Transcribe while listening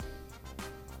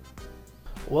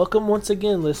Welcome once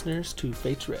again, listeners, to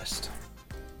Fate's Rest.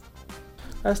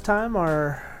 Last time,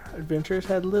 our adventurers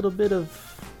had a little bit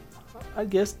of, I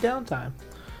guess, downtime.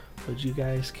 Would you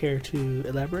guys care to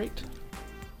elaborate?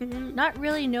 Not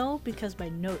really, no, because my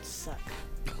notes suck.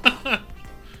 I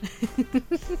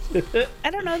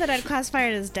don't know that I'd classify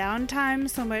it as downtime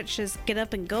so much as get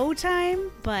up and go time,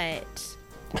 but...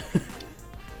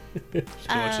 So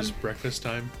much as breakfast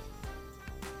time?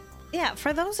 Yeah,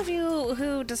 for those of you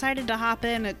who decided to hop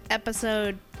in at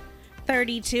episode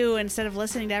 32 instead of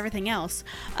listening to everything else,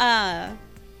 I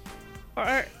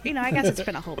guess it's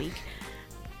been a whole week.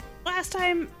 Last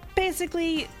time,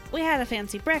 basically, we had a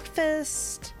fancy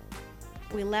breakfast,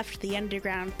 we left the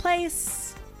underground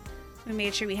place, we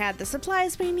made sure we had the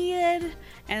supplies we needed,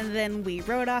 and then we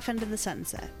rode off into the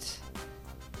sunset.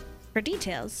 For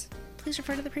details, please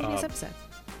refer to the previous episode.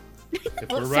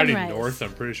 If we're riding north,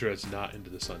 I'm pretty sure it's not into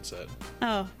the sunset.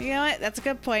 Oh, you know what? That's a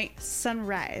good point.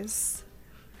 Sunrise.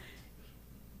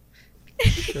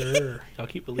 Sure. I'll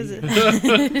keep believing.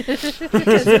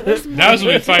 Now as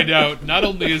we find out, not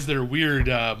only is there weird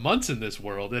months in this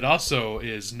world, it also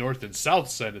is north and south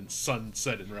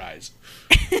sunset and rise.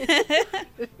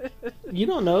 You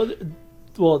don't know?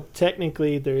 Well,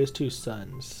 technically, there is two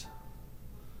suns.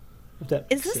 If that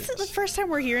Is makes this sense. the first time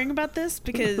we're hearing about this?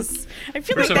 Because I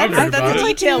feel First like time I've heard that's about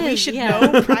a it. detail we should Yeah.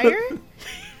 know prior.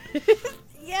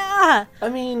 Yeah! I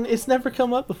mean, it's never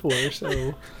come up before,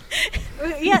 so...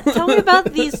 Yeah, tell me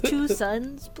about these two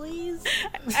suns, please.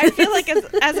 I feel like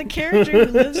as a character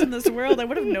who lives in this world, I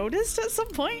would have noticed at some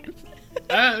point.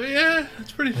 Yeah,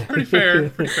 it's pretty fair.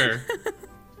 Pretty fair.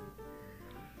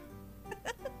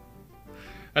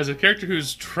 As a character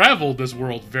who's traveled this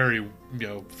world very,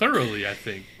 thoroughly, I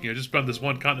think, just on this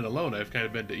one continent alone, I've kind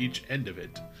of been to each end of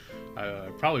it. I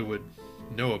probably would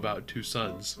know about two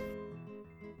suns.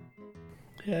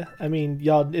 Yeah, I mean,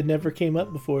 y'all, it never came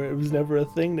up before. It was never a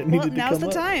thing that needed Well, to now's come the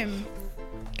up. time.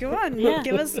 Go on, Yeah.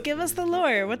 give us the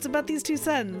lore. What's about these two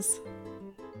suns?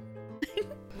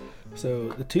 So,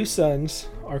 the two suns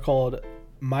are called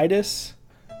Midas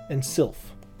and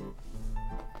Sylph.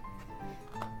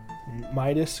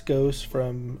 Midas goes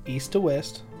from east to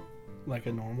west, like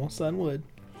a normal sun would.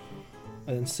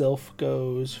 And then Sylph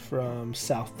goes from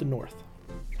south to north.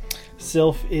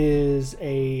 Sylph is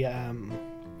a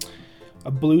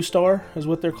blue star, is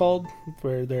what they're called,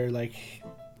 where they're like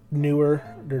newer.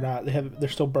 They're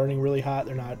still burning really hot.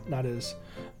 They're not as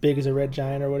big as a red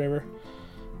giant or whatever.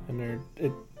 And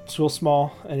it's real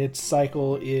small, and its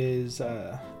cycle is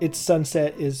its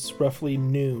sunset is roughly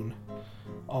noon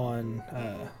on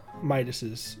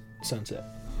Midas's sunset.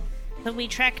 So we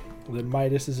track. Then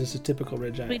Midas is just a typical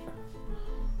red giant.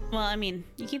 Well, I mean,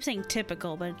 you keep saying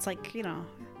typical, but it's like,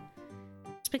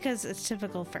 it's because it's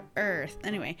typical for Earth.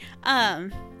 Anyway,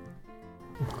 Earth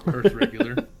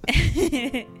regular.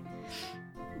 There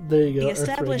you go. the Earth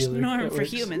established regular. norm That for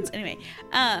works. humans. Anyway,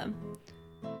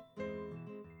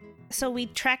 so we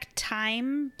track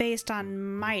time based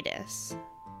on Midas,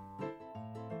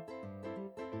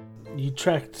 You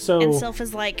tracked so. and Sylph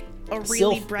is like a really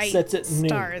Sylph bright sets at noon.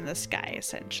 star in the sky,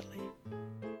 essentially.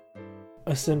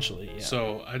 Essentially, yeah.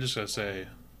 So I just gotta say,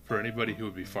 for anybody who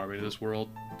would be farming in this world,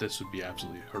 this would be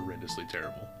absolutely horrendously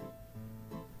terrible.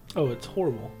 Oh, it's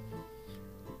horrible.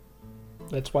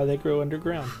 That's why they grow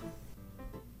underground.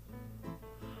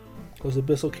 Those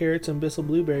abyssal carrots and abyssal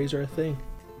blueberries are a thing.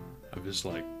 I'm just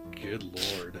like, good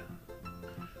lord.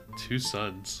 Two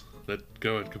suns that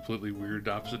go in completely weird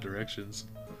opposite directions.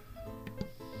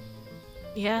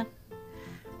 Yeah.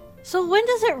 So when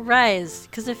does it rise?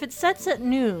 Because if it sets at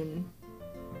noon...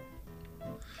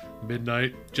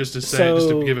 Midnight, just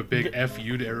to give a big So,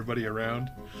 FU to everybody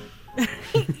around.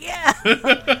 Yeah!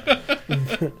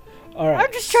 All right.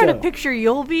 I'm just trying so, to picture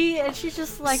Yulby, and she's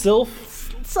just like,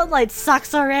 Sylph. sunlight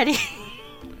sucks already.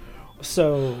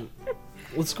 So,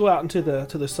 let's go out into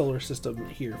the solar system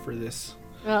here for this.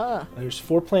 There's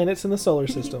 4 planets in the solar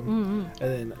system,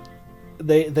 and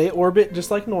then they orbit just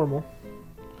like normal,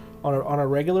 on a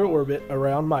regular orbit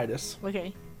around Midas.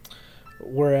 Okay.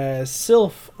 Whereas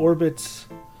Sylph orbits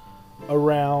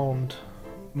around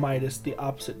Midas the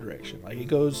opposite direction. Like it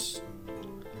goes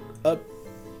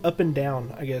up and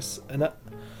down, I guess,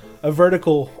 a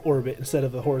vertical orbit instead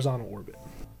of a horizontal orbit.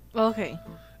 Okay.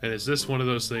 And is this one of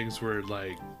those things where,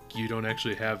 like, you don't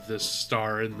actually have this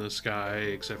star in the sky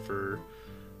except for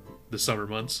the summer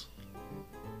months?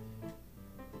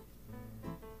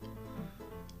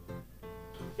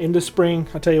 Into spring,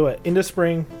 I'll tell you what. Into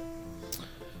spring,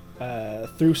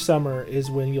 through summer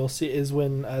is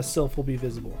when Sylph will be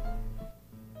visible.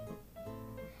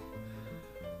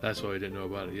 That's why we didn't know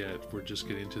about it yet. We're just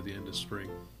getting to the end of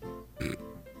spring.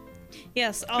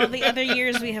 Yes, all the other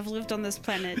years we have lived on this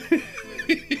planet.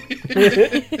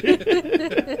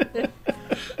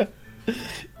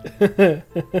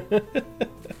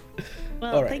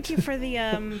 Well, All right. thank you for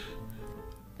the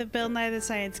Bill Nye the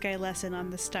Science Guy lesson on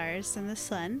the stars and the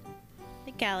sun,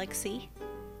 the galaxy.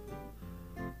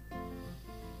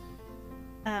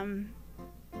 Tell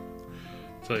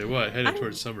you what, headed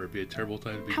towards summer would be a terrible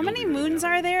time to be. How many Gilby right moons now.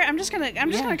 are there? I'm just gonna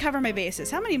Yeah. cover my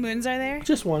bases. How many moons are there?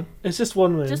 Just one. It's just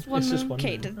one moon. Just one it's just moon? one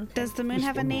Okay, moon. does the moon Just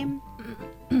have a one name?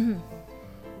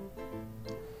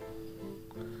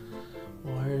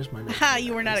 Where's my note? Ha!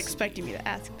 You were not expecting me to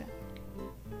ask that.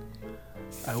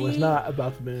 I was not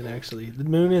about the moon, actually. The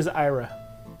moon is Ira.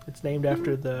 It's named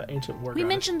after the ancient war We goddess.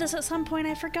 mentioned this at some point.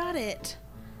 I forgot it.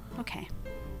 Okay.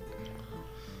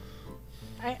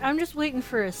 I'm just waiting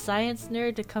for a science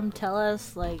nerd to come tell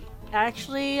us, like,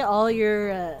 actually, all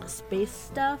your space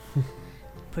stuff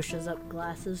pushes up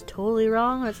glasses totally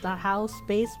wrong. That's not how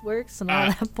space works and all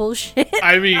that bullshit.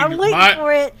 I mean, I'm waiting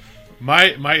for it.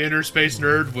 My inner space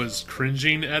nerd was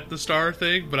cringing at the star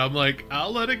thing, but I'm like,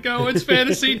 I'll let it go. It's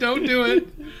fantasy. Don't do it.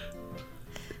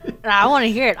 I want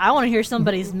to hear it. I want to hear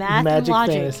somebody's math and Magic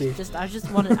logic. fantasy. I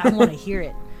want to hear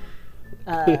it.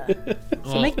 So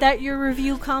Well, make that your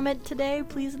review comment today,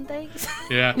 please and thanks.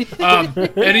 Yeah.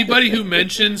 Anybody who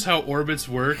mentions how orbits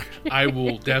work, I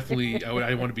will definitely.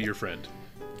 I want to be your friend.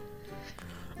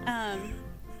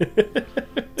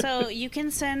 So you can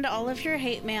send all of your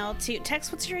hate mail to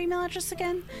Tex. What's your email address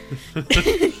again?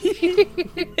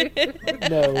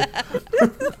 No.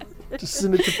 Just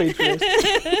send it to Patreon.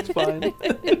 It's fine.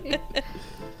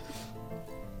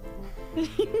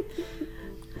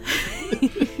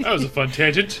 That was a fun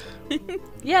tangent.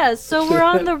 Yeah, so we're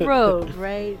on the road,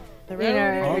 right? The In road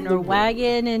our, on in the our road.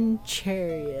 wagon and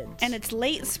chariot. And it's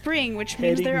late spring, which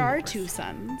means Heading there are north. 2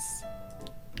 suns.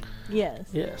 Yes.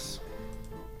 Yes.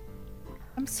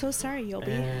 I'm so sorry, Yobi.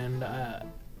 And I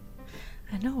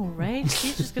know, right?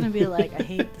 She's just gonna be like, I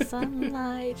hate the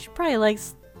sunlight. She probably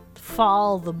likes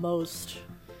fall the most.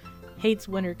 Hates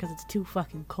winter because it's too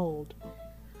fucking cold.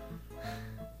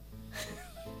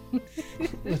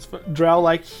 Drow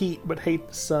like heat but hate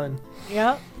the sun.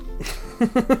 Yep.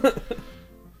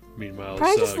 Meanwhile,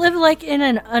 Probably just live like in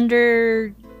an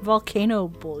under volcano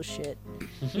bullshit.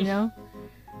 You know?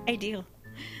 Ideal.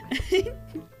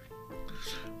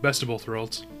 best of both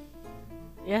worlds.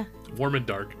 Yeah. Warm and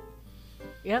dark.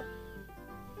 Yep.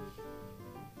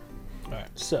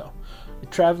 Alright, so you're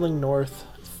traveling north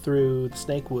through the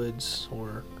Snake Woods,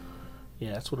 or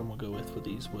yeah, that's what I'm gonna go with for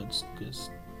these woods because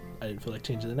I didn't feel like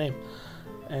changing the name.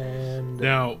 And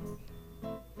Now,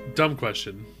 dumb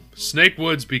question: Snake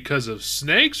Woods because of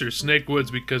snakes, or Snake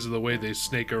Woods because of the way they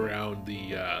snake around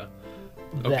the?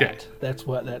 Okay. that's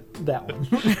what that one.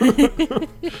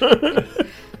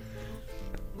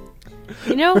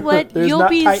 You know what? There's You'll not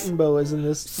be Titan boas in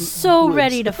this. so woods.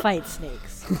 ready to fight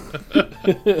snakes.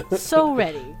 So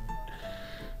ready.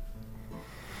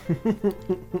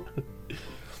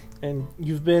 And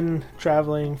you've been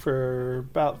traveling for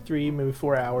about 3, maybe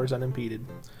 4 hours unimpeded.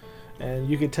 And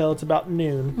you could tell it's about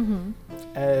noon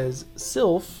as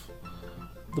Sylph,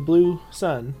 the blue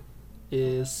sun,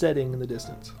 is setting in the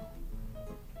distance.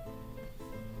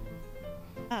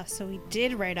 Ah, so we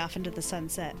did ride off into the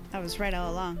sunset. I was right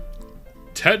all along.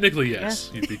 Technically, yes,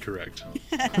 you'd be correct.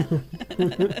 I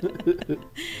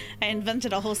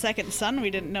invented a whole second sun we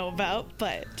didn't know about,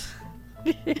 but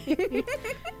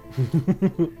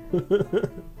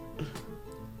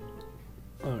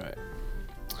Alright.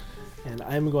 And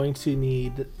I'm going to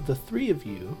need the 3 of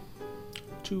you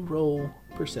to roll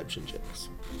perception checks.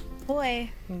 boy,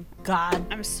 God.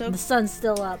 I'm so The sun's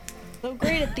still up.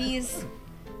 great at these.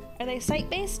 Are they sight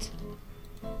based?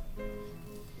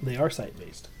 They are sight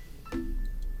based.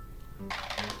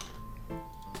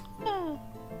 Oh.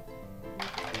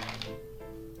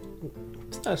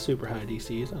 It's not a super high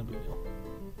DC, it's not a big deal.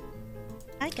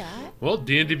 I got. Well,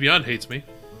 D&D Beyond hates me.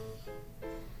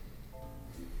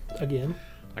 Again.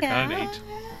 I got an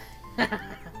 8.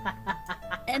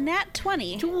 And that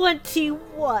 20.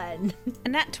 21.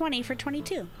 And that 20 for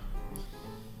 22.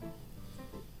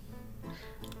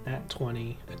 At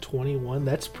 20, at 21.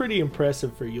 That's pretty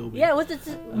impressive for Yulby. Yeah, what's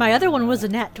it? My other one was a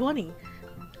nat 20.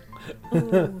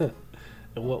 Ooh.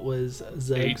 And what was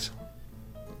Zug's?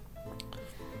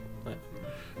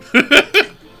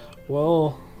 8.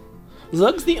 Well,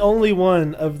 Zug's the only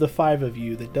one of the 5 of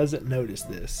you that doesn't notice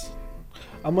this.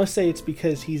 I must say it's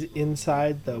because he's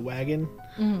inside the wagon,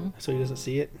 so he doesn't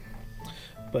see it.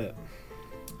 But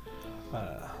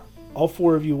all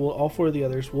 4 of the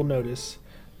others will notice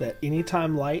that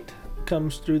anytime light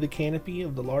comes through the canopy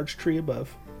of the large tree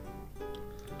above,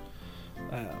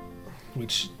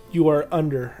 which you are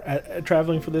under.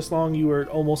 Traveling for this long, you are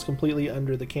almost completely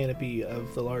under the canopy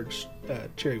of the large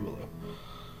cherry willow.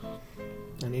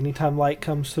 And anytime light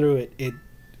comes through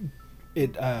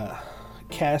it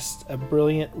casts a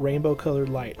brilliant rainbow-colored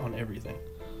light on everything.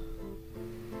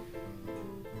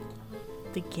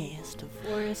 The gayest of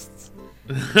forests.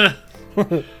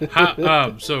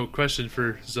 So, question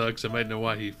for Zugs. I might know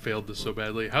why he failed this so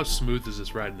badly. How smooth is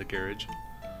this ride in the carriage?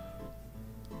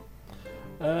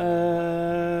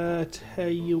 Tell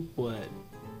you what.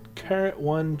 Current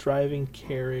one driving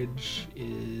carriage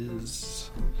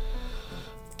is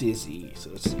dizzy. So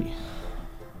let's see.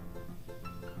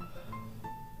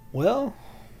 Well,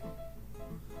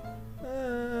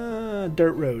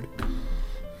 dirt road.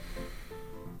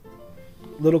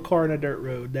 Little car in a dirt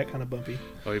road, that kind of bumpy.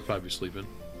 Oh, he'd probably be sleeping.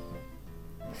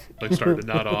 Like starting to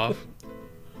nod off.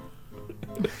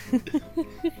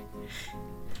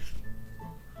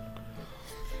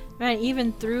 Man,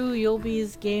 even through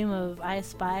Yulby's game of I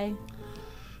Spy.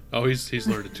 Oh, he's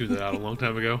learned to tune that out a long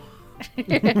time ago.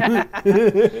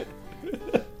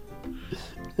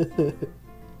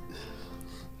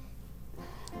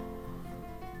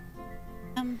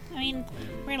 I mean,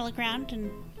 we're gonna look around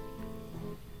and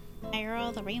admire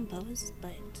all the rainbows,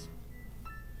 but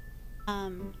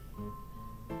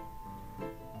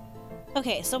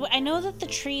okay, so I know that the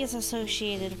tree is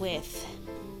associated with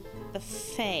the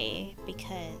Fae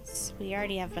because we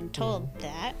already have been told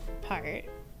that part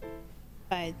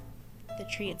by the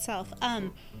tree itself. I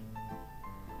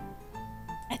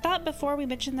thought before we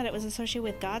mentioned that it was associated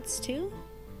with gods too.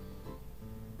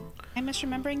 Am I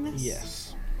misremembering this?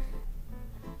 Yes.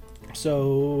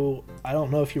 So, I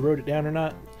don't know if you wrote it down or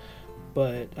not,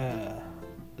 but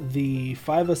the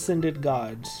 5 ascended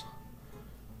gods,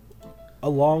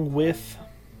 along with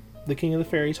the King of the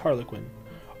Fairies, Harlequin,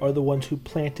 are the ones who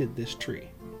planted this tree.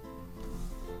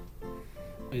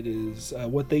 It is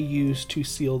what they use to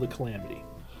seal the calamity.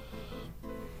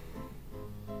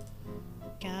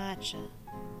 Gotcha.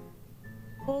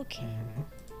 Okay.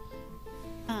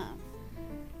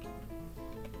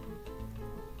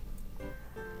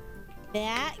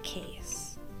 That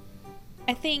case,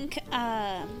 I think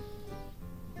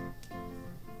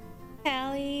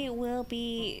Callie will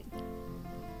be.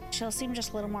 She'll seem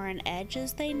just a little more on edge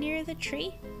as they near the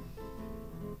tree.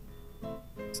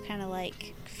 It's kind of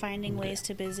like finding ways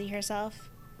to busy herself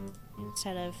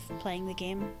instead of playing the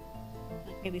game,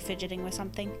 like maybe fidgeting with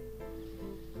something.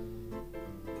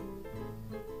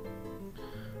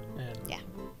 And Yeah.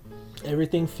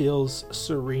 everything feels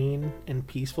serene and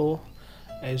peaceful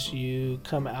as you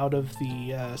come out of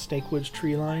the Snakewoods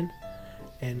tree line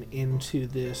and into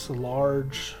this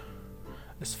large,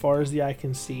 as far as the eye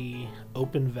can see,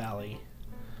 open valley,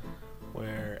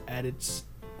 where at its,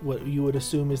 what you would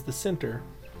assume is the center,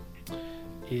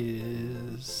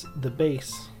 is the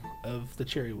base of the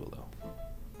cherry willow.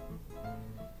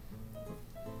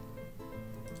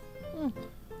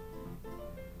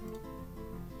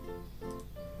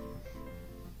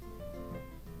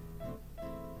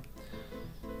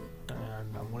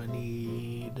 And I'm gonna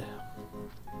need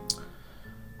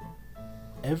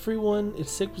everyone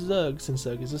except Zug, since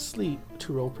Zug is asleep,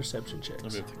 to roll perception checks. I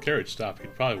mean, if the carriage stopped,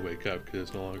 he'd probably wake up because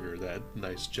it's no longer that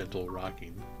nice, gentle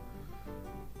rocking.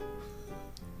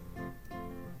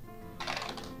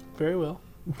 Very well.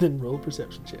 Then roll a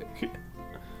perception check.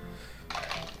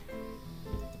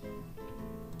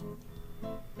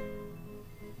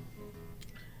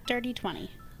 Dirty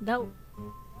 20. No.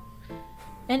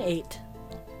 An 8.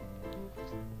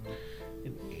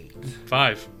 An 8.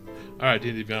 5. All right,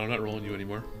 D&D Beyond, I'm not rolling you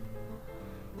anymore.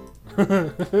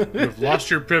 You've lost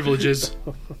your privileges.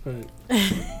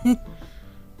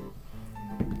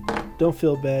 Don't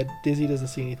feel bad. Dizzy doesn't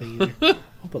see anything either.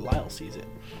 But Lyle sees it.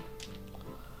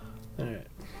 Alright.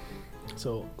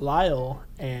 So Lyle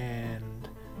and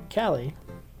Callie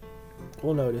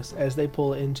will notice as they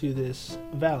pull into this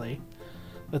valley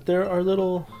that there are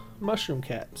little mushroom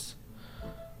caps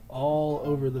all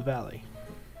over the valley.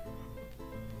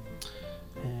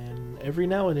 And every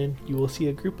now and then you will see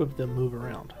a group of them move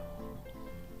around.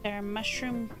 There are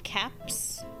mushroom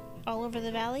caps all over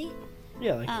the valley.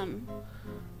 Yeah, like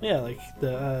like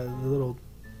the little.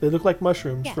 They look like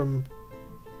mushrooms from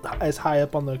as high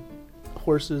up on the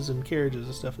horses and carriages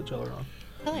and stuff that y'all are on.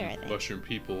 Color are they? Mushroom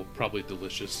people, probably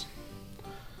delicious.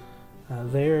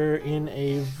 They're in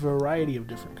a variety of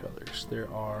different colors.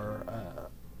 There are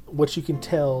what you can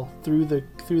tell through the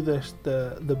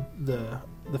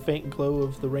faint glow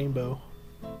of the rainbow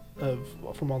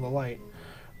from all the light.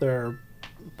 There are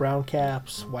brown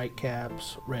caps, white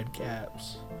caps, red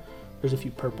caps. There's a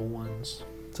few purple ones.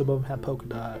 Some of them have polka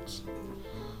dots.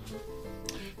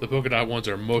 The polka dot ones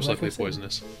are most Like I likely said.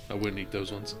 poisonous. I wouldn't eat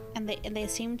those ones. And they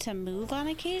seem to move on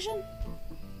occasion?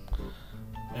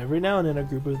 Every now and then, a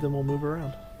group of them will move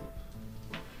around.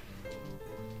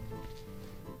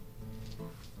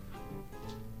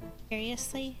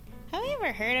 Seriously? Have you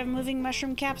ever heard of moving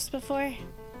mushroom caps before?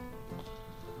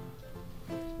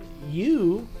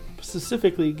 You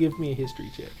specifically give me a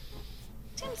history check.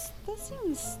 That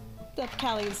seems up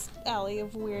Callie's alley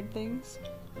of weird things.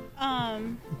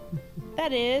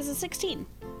 That is a 16.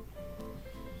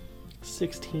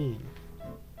 16.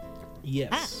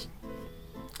 Yes.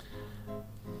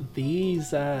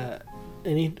 These,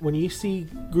 when you see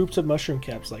groups of mushroom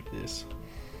caps like this,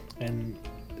 and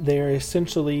they're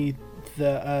essentially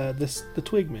the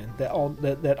twigmen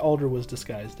that Alder was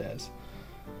disguised as.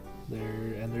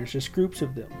 There's just groups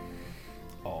of them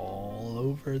all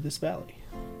over this valley.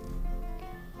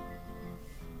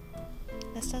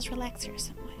 This does relax her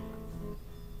somewhat.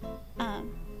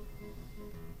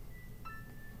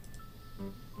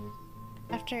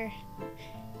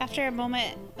 After a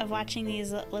moment of watching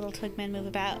these little twigmen move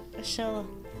about, she'll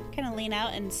kind of lean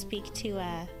out and speak to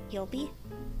Yulby.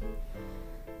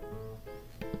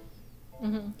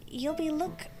 Yulby,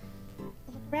 look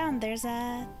around. There's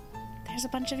a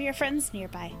bunch of your friends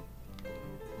nearby.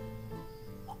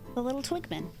 The little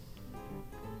twigmen.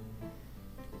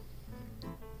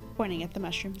 Pointing at the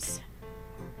mushrooms.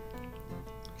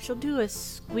 She'll do a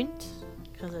squint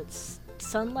because it's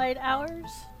sunlight hours.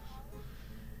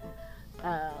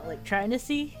 Like trying to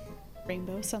see.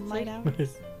 Rainbow sunlight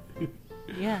hours.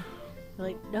 Yeah.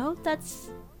 Like, no,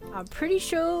 I'm pretty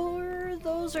sure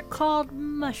those are called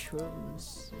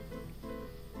mushrooms.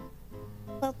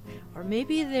 Well, Or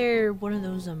maybe they're one of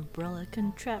those umbrella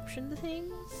contraption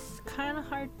things. Kind of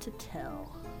hard to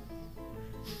tell.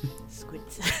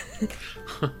 Squints.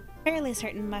 fairly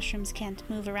certain mushrooms can't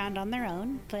move around on their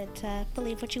own, but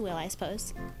believe what you will, I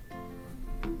suppose.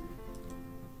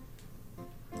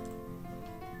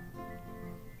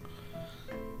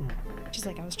 She's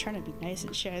like, I was trying to be nice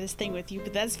and share this thing with you,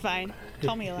 but that's fine.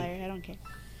 Call me a liar, I don't care.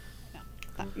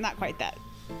 No, not quite that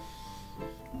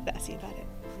sassy about it.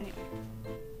 Anyway.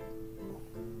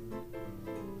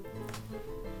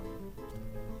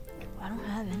 I don't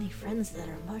have any friends that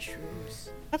are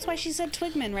mushrooms. That's why she said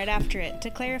twigmen right after it, to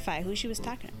clarify who she was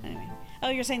talking to. Anyway. Oh,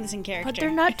 you're saying this in character. But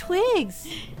they're not twigs.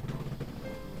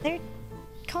 They're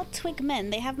called twigmen.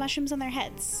 They have mushrooms on their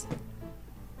heads.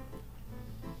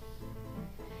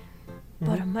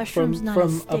 But a mushroom's not a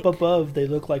From stick. up above, they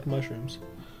look like mushrooms.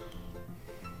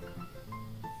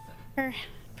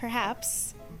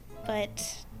 Perhaps,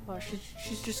 but Well,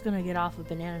 she's just gonna get off a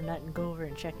banana nut and go over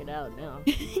and check it out now.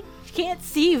 She can't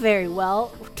see very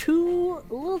well. A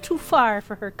little too far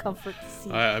for her comfort to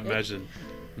see. I imagine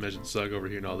Sug over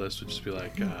here and all this would just be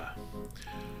like,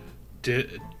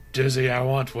 Dizzy, I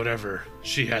want whatever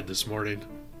she had this morning.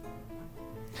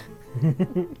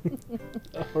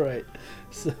 All right.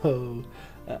 So,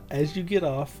 as you get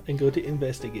off and go to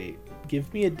investigate,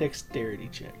 give me a dexterity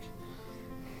check.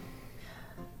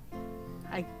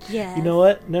 I guess. You know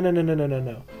what?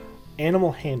 No.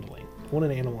 Animal handling. I want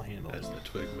an animal handling. As the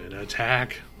twigmen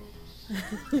attack.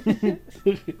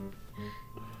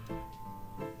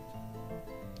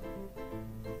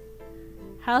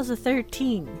 How's a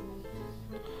 13?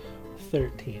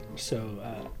 13.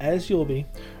 So, as Yulby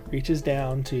reaches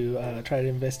down to try to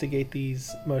investigate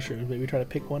these mushrooms, maybe try to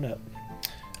pick one up,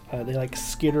 they like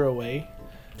skitter away,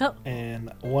 Oh,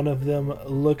 and one of them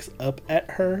looks up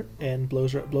at her and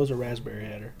blows a raspberry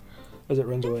at her as it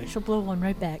runs away. she'll blow one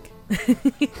right back.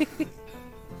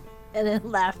 And then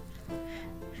laugh.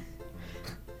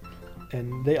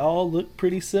 And they all look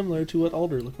pretty similar to what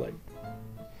Alder looked like.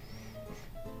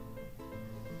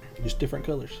 Just different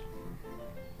colors.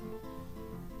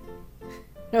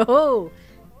 Oh!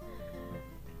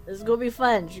 This is gonna be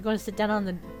fun. She's gonna sit down on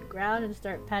the ground and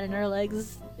start patting her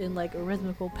legs in like a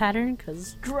rhythmical pattern,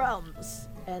 because drums!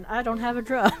 And I don't have a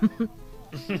drum.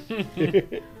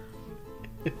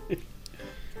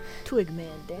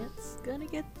 Twigman dance. Gonna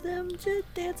get them to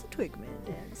dance a Twigman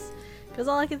dance. Because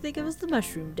all I can think of is the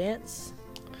mushroom dance.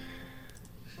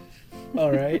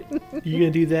 All right, you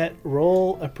gonna do that?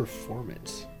 Roll a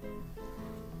performance.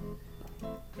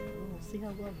 We'll see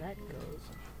how well that goes.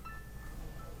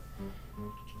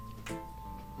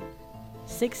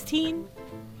 16?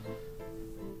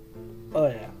 Oh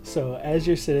yeah. So as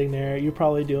you're sitting there, you're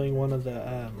probably doing one of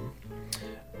the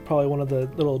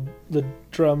the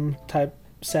drum type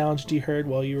sounds you heard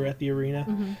while you were at the arena,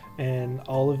 and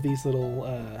all of these little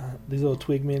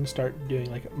twigmen start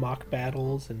doing like mock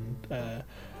battles, and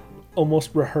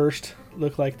almost rehearsed.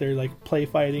 Look like they're like play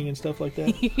fighting and stuff like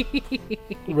that.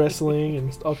 Wrestling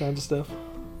and all kinds of stuff.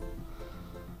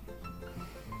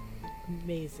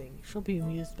 Amazing. She'll be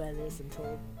amused by this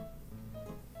until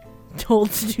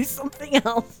told to do something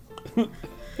else.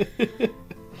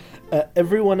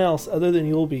 Everyone else other than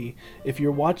Yulby, if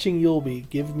you're watching Yulby,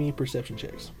 give me perception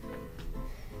checks.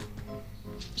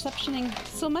 Perceptioning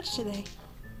so much today.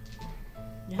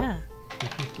 Yeah.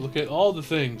 Look at all the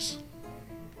things.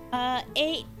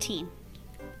 18.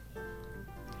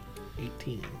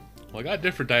 18. Well, I got a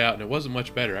different die out, and it wasn't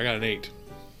much better. I got an 8.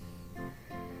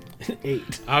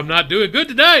 8. I'm not doing good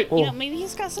tonight. Oh, You know, maybe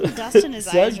he's got some dust in his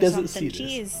Zug eyes or doesn't something.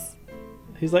 see this. Jeez.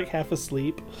 he's like half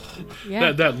asleep.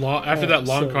 Yeah. That long after that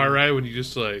long so- car ride when you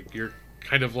just like you're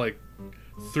kind of like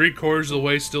 3/4 of the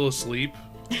way still asleep.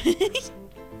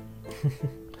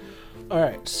 All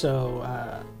right,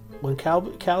 so when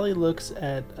Callie looks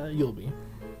at Yulby,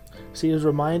 she is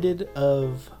reminded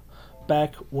of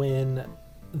back when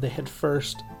they had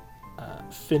first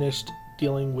finished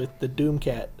dealing with the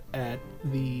Doomcat at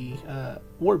the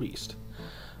War Beast,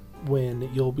 when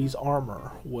Yulby's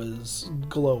armor was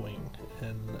glowing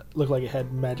and looked like it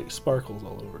had magic sparkles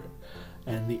all over it.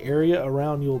 And the area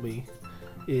around Yulby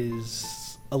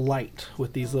is alight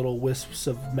with these little wisps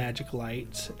of magic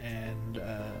light, and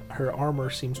her armor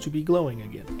seems to be glowing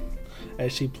again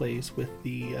as she plays with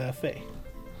the Fae.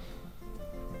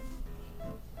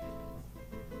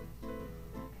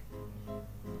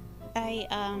 I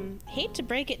hate to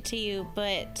break it to you,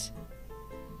 but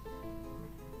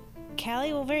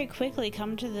Callie will very quickly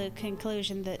come to the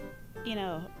conclusion that, you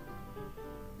know,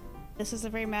 this is a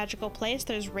very magical place.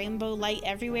 There's rainbow light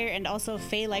everywhere, and also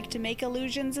Fae like to make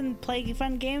illusions and play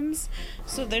fun games.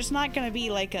 So there's not going to be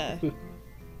like a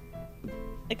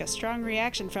strong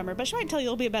reaction from her. But she might tell you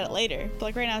you'll be about it later. But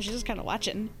like right now, she's just kind of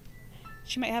watching.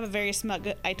 She might have a very smug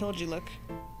 "I told you" look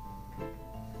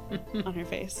on her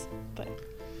face. But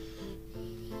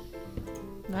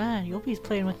Nah, Yulby's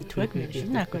playing with the Twigman. She's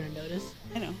not going to notice.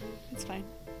 I know, it's fine.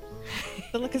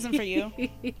 The look isn't for you.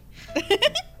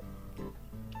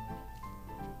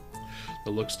 The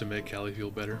looks to make Callie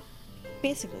feel better.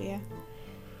 Basically, yeah.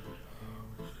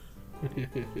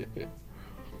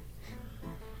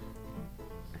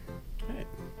 Alright.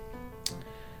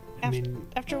 I mean,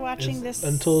 After watching is- this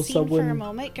until scene for a someone-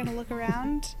 moment, gonna look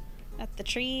around at the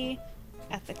tree,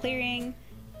 at the clearing,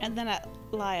 and then at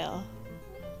Lyle.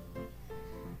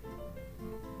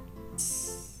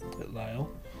 Lyle.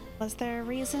 Was there a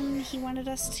reason he wanted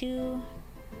us to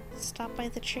stop by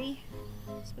the tree?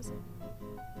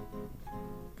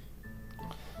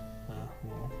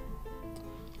 Well,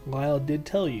 Lyle did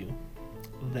tell you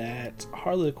that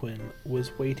Harlequin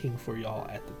was waiting for y'all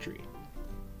at the tree.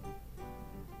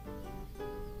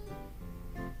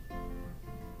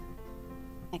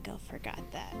 Echo forgot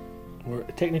that. Or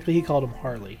technically, he called him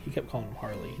Harley. He kept calling him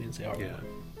Harley. He didn't say Harlequin.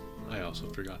 Yeah, I also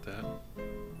forgot that.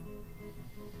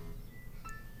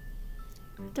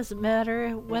 It doesn't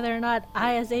matter whether or not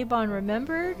I, as Avon,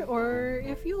 remembered or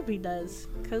if Yulby does,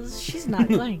 because she's not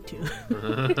going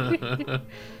to.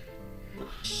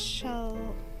 Shall,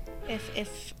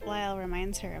 if Lyle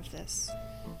reminds her of this,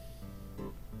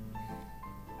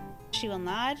 she will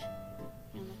nod.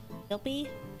 Yulby,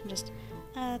 and just,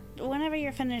 whenever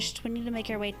you're finished, we need to make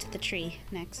our way to the tree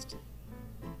next.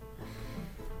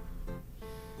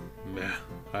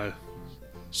 Meh.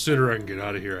 Sooner I can get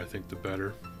out of here, I think the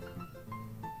better.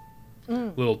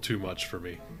 A little too much for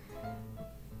me.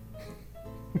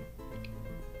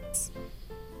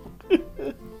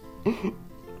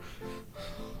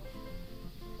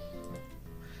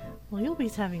 Well,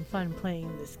 Yulby's having fun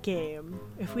playing this game.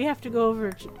 If we have to go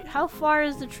over... How far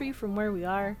is the tree from where we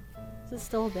are? Is it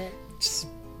still a bit? It's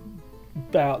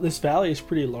about, this valley is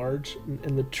pretty large,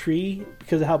 and the tree,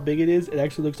 because of how big it is, it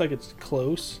actually looks like it's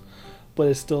close, but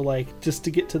it's still like, just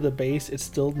to get to the base, it's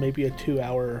still maybe a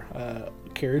 2-hour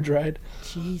carriage ride.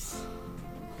 Jeez.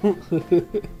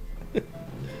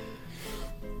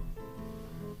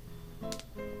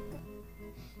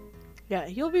 Yeah,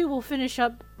 Yulby will finish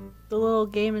up the little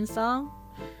game and song,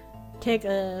 take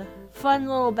a fun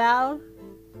little bow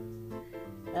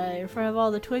in front of all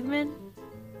the Twigmen,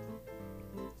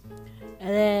 and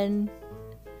then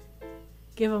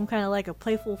give them kind of like a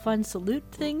playful, fun salute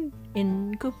thing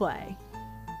in Kuplai.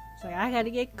 It's like, I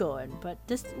gotta get going, but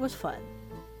this was fun.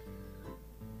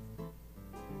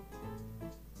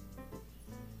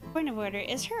 Point of order,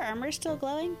 is her armor still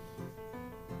glowing?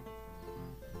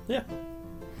 Yeah.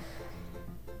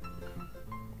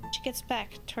 She gets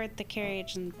back toward the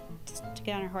carriage and to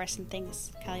get on her horse and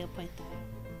things. Callie will point that.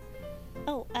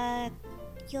 Oh,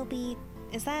 Yulby,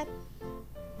 is that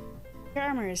Your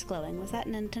armor is glowing. Was that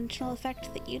an intentional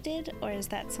effect that you did, or is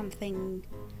that something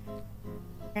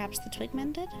perhaps the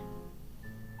Twigman did?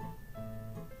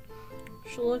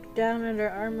 She'll look down at her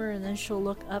armor and then she'll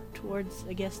look up towards,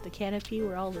 I guess, the canopy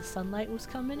where all the sunlight was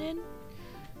coming in.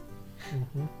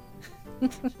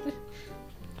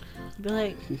 Be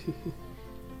like,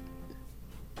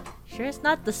 sure it's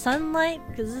not the sunlight?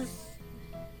 Because this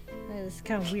is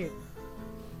kind of weird.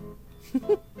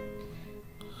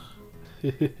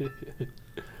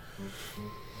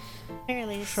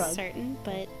 Fairly Shrug. certain,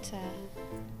 but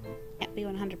can't be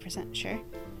 100% sure.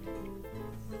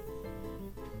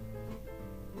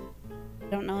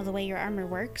 Don't know the way your armor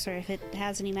works or if it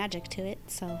has any magic to it,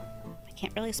 so I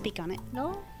can't really speak on it.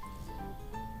 No?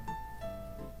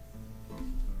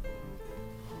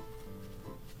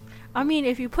 I mean,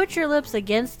 if you put your lips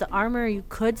against the armor, you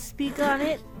could speak on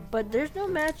it, but there's no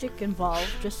magic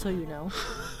involved, just so you know.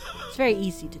 It's very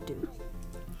easy to do.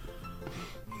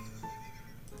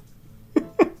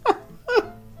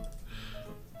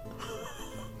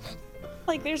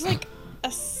 Like, there's like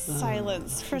a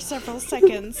silence for several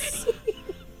seconds.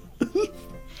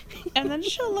 And then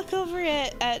she'll look over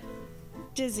at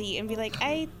Dizzy and be like,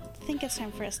 I think it's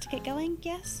time for us to get going,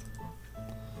 yes?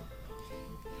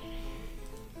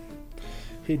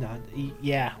 He nodded.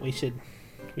 Yeah, we should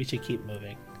keep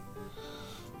moving.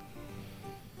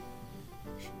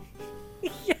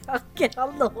 Yeah, I'll get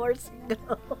on the horse and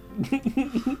go.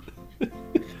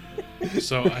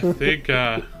 So I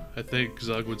think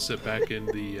Zug would sit back in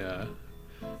the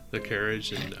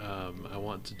carriage, and I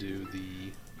want to do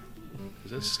the.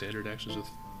 Is that standard actions with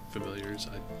familiars?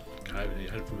 I haven't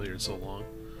had a familiar in so long.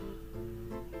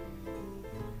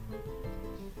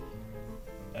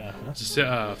 Just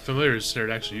familiar is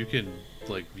standard action. You can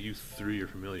like view through your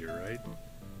familiar, right?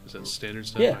 Is that standard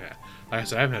stuff? Yeah. I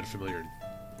haven't had a familiar in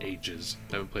ages.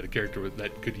 I haven't played a character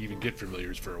that could even get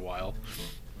familiars for a while.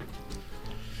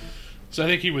 So I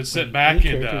think he would sit back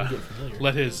and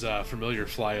let his familiar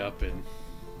fly up and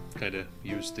kind of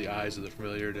use the eyes of the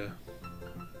familiar to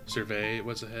survey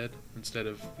what's ahead instead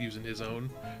of using his own.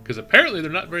 Because apparently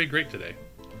they're not very great today.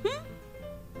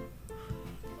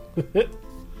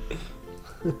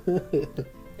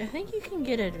 I think you can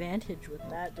get advantage with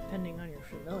that depending on your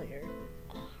familiar.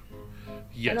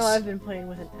 Yes. I know I've been playing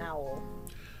with an owl.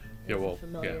 Yeah, well,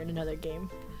 Familiar yeah. in another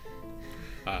game.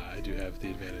 I do have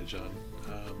the advantage on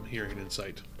hearing and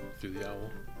insight through the owl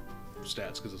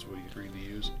stats because that's what you agreed to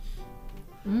use.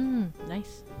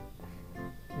 Nice.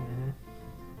 Mm-hmm.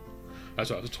 That's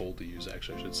what I was told to use,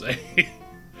 actually, I should say.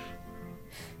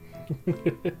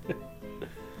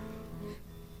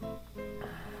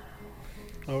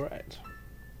 All right.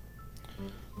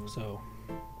 So,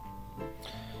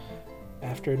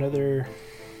 after another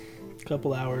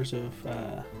couple hours of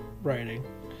riding,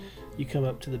 you come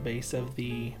up to the base of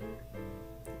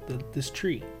this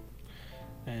tree.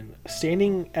 And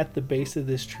standing at the base of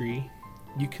this tree,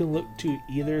 you can look to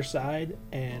either side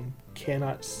and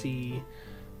cannot see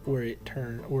where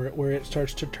it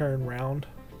starts to turn round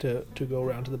to go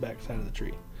around to the back side of the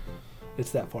tree.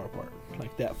 It's that far apart,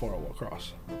 like that far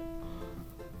across.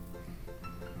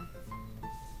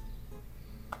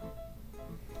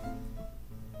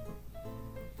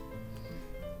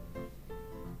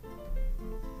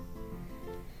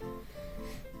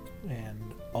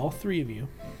 And all three of you,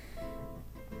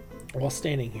 while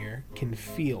standing here, can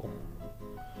feel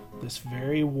this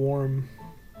very warm,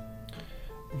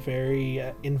 very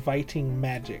inviting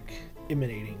magic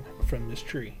emanating from this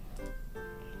tree.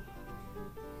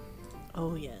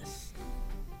 Oh, yes.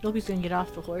 Dobby's gonna get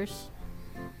off the horse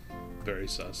Very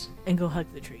sus. and go hug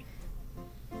the tree.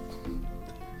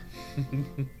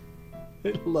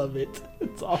 I love it.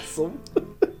 It's awesome.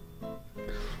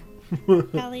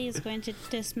 Callie is going to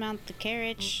dismount the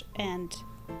carriage and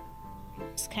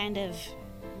just kind of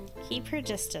keep her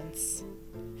distance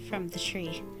from the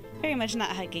tree. Very much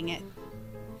not hugging it.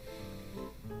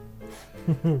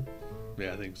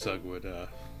 Yeah, I think Zug would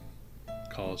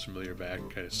call his familiar back,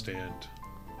 kind of stand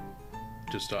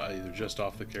just either just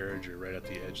off the carriage or right at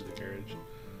the edge of the carriage.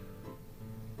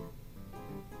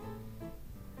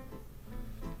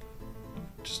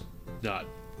 Just not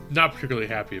particularly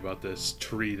happy about this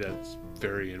tree that's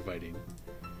very inviting.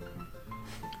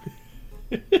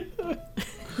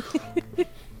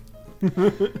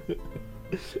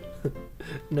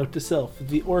 Note to self: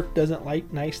 the orc doesn't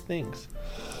like nice things.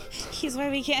 He's why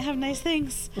we can't have nice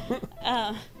things.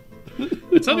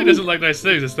 It's something that doesn't like nice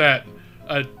things. It's that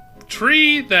a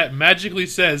tree that magically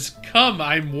says, "Come,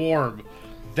 I'm warm."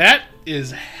 That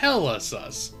is hella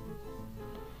sus.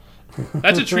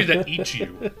 That's a tree that eats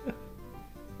you.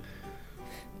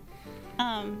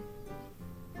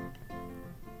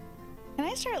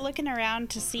 I start looking around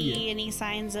to see Yeah. any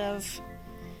signs of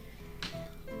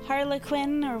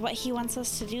Harlequin or what he wants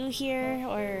us to do here,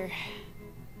 or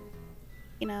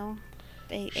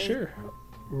a Sure.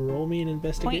 Roll me an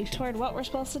investigation. point toward what we're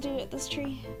supposed to do at this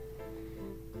tree?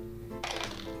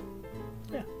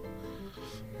 Yeah.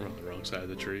 We're on the wrong side of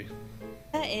the tree.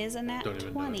 That is a nat Don't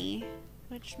even know. 20,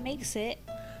 which makes it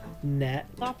Nat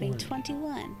whopping 20.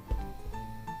 21.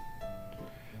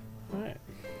 Alright.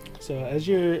 So as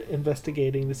you're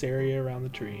investigating this area around the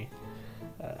tree,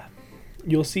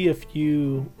 you'll see a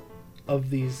few of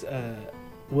these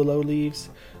willow leaves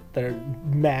that are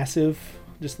massive,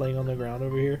 just laying on the ground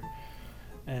over here.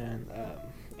 And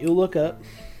you'll look up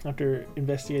after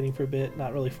investigating for a bit,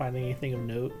 not really finding anything of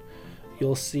note.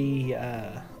 You'll see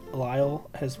Lyle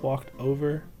has walked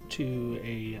over to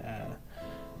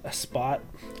a spot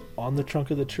on the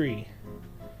trunk of the tree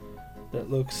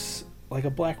that looks like a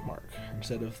black mark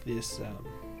instead of this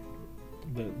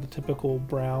the typical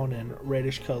brown and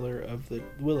reddish color of the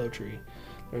willow tree.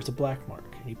 There's a black mark,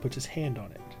 and he puts his hand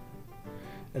on it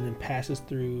and then passes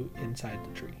through inside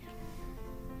the tree.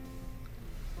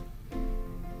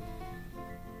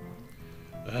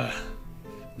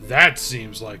 That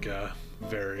seems like a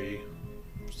very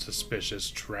suspicious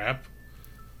trap.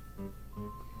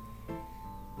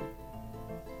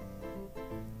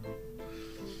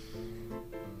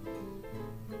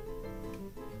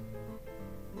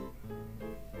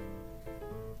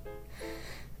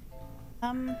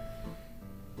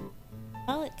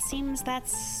 Well, it seems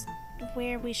that's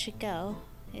where we should go.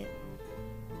 It'd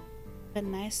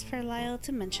been nice for Lyle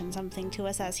to mention something to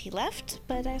us as he left,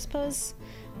 but I suppose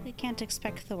we can't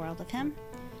expect the world of him.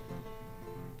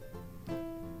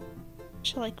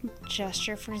 She'll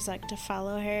gesture for Zug to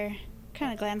follow her.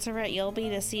 Kind of glance over at Yulby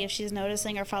to see if she's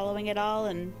noticing or following it all,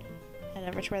 and head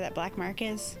over to where that black mark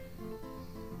is.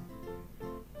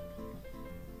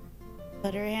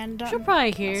 Put her hand on. She'll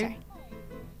probably Oh, hear. sorry.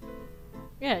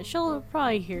 Yeah, she'll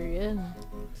probably hear you and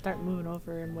start moving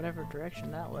over in whatever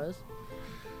direction that was.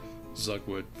 Zug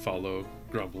would follow,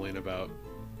 grumbling about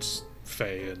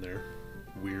Fae and their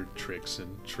weird tricks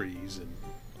and trees and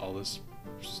all this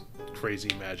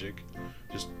crazy magic.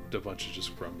 Just a bunch of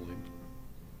just grumbling.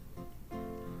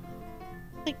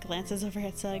 Glances over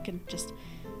at Zug and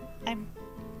I'm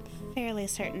fairly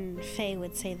certain Faye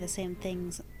would say the same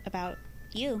things about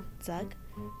you, Zug.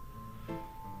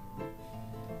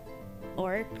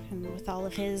 Orc, and with all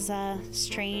of his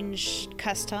strange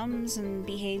customs and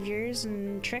behaviors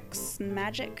and tricks and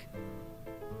magic.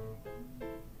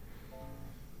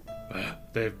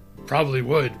 They probably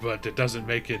would, but it doesn't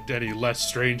make it any less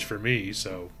strange for me,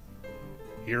 so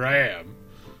here I am.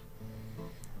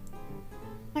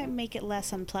 Might make it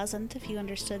less unpleasant if you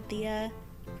understood the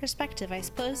perspective, I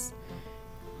suppose.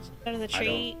 Go to the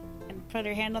tree and put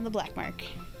her hand on the black mark.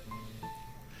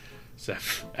 So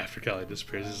after Callie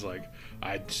disappears, it's like,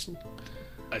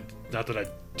 not that I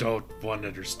don't want to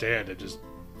understand, I just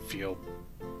feel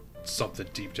something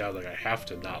deep down like I have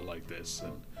to not like this,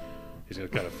 and he's gonna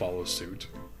kind of follow suit.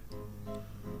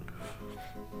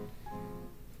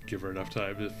 Give her enough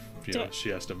time if she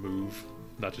has to move,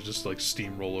 not to just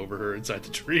steamroll over her inside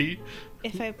the tree.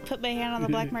 If I put my hand on the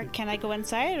black mark, can I go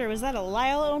inside, or was that a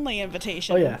Lyle only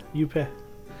invitation? Oh yeah, you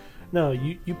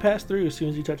pass through as soon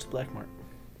as you touch the black mark.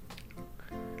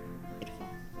 Beautiful.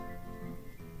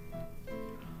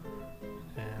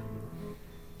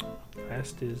 And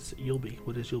last is Yulby.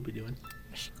 What is Yulby doing?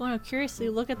 She's going to curiously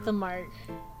look at the mark.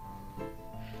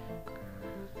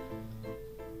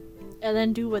 And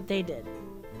then do what they did.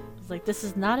 It's like, this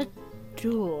is not a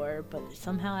door, but it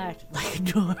somehow acted like a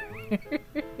door.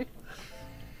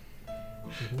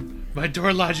 My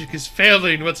door logic is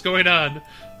failing. What's going on?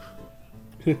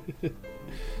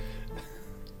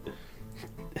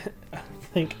 I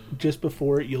think just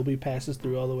before Yulby passes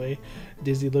through all the way,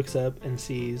 Dizzy looks up and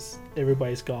sees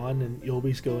everybody's gone and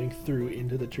Yulby's going through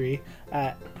into the tree.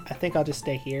 I think I'll just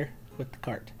stay here with the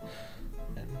cart.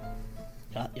 And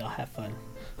y'all have fun.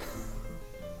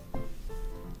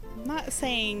 I'm not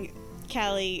saying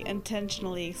Callie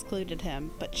intentionally excluded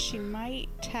him, but she might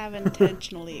have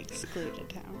intentionally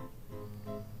excluded him.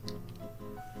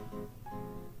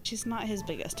 She's not his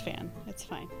biggest fan. It's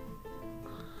fine.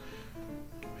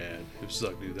 And if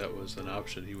Zug knew that was an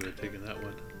option, he would have taken that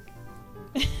one.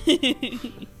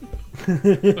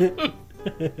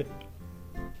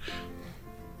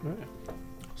 Alright.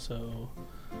 So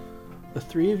the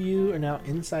three of you are now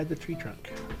inside the tree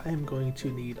trunk. I am going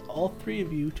to need all three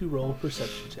of you to roll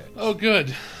perception checks. Oh,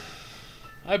 good.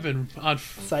 I've been on.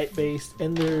 Sight based,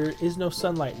 and there is no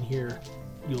sunlight in here,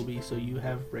 Yulby, so you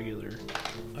have regular.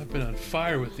 I've been on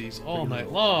fire with these all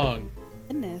night long.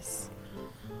 Goodness.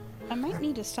 I might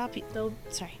need to stop you. That'll,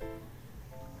 Sorry.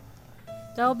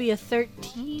 that'll be a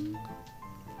 13.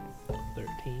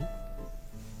 13.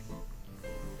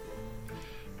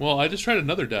 Well, I just tried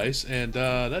another dice, and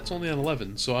that's only an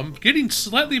 11, so I'm getting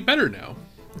slightly better now.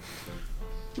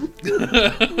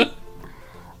 Well,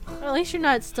 at least you're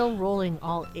not still rolling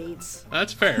all 8s.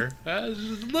 That's fair.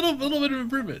 Just a little bit of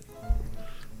improvement.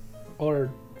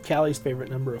 Or Callie's favorite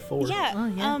number of 4. Yeah, Oh,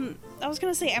 yeah. I was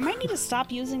gonna say I might need to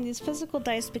stop using these physical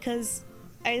dice because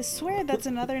I swear that's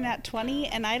another nat 20,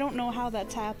 and I don't know how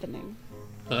that's happening.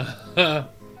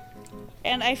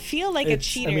 And I feel like a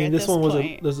cheater I mean, at this this one was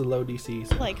point. a low DC.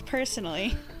 So Like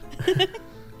personally.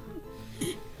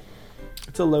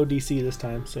 it's a low DC this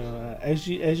time. So as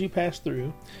you pass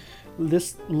through,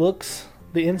 this looks,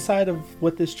 the inside of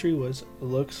what this tree was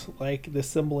looks like the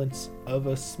semblance of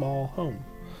a small home.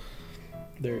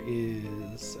 There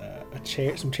is a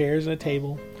chair, some chairs, and a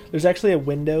table. There's actually a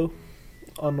window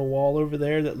on the wall over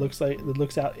there that looks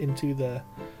out into the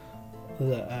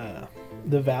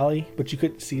valley, but you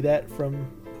couldn't see that from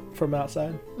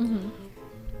outside. Mm-hmm.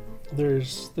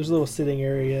 There's a little sitting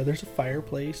area. There's a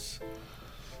fireplace.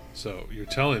 So, you're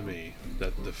telling me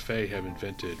that the Fae have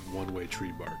invented one-way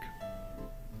tree bark.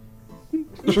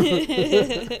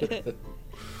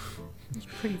 It's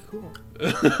pretty cool.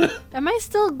 Am I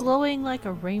still glowing like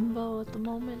a rainbow at the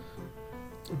moment?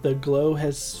 The glow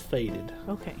has faded.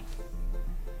 Okay.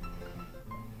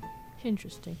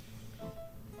 Interesting.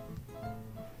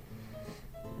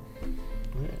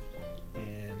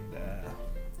 And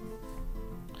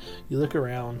you look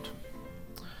around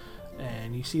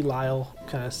and you see Lyle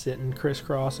kind of sitting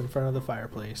crisscross in front of the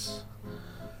fireplace,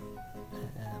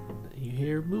 and you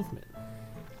hear movement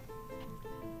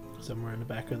somewhere in the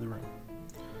back of the room.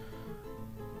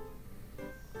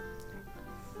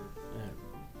 And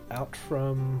out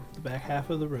from the back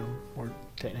half of the room, or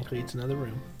technically it's another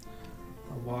room,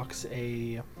 walks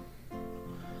a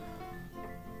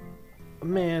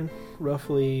man,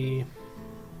 roughly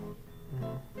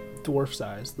dwarf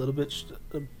size, a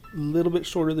little bit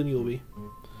shorter than you'll be.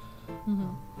 Mm-hmm.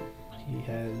 He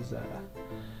has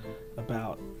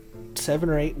about 7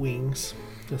 or 8 wings,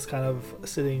 just kind of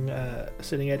sitting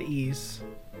at ease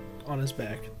on his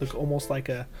back. They almost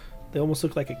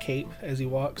look like a cape as he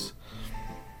walks.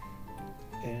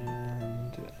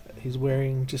 And he's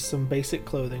wearing just some basic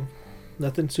clothing,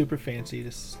 nothing super fancy.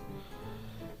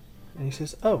 And he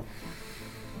says, "Oh,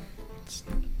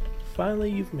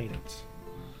 finally you've made it."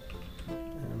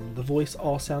 And the voice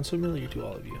all sounds familiar to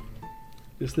all of you.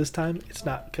 Just this time, it's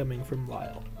not coming from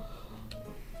Lyle.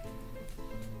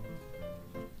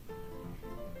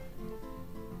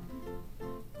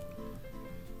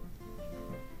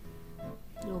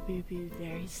 You'll be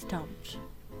very stumped.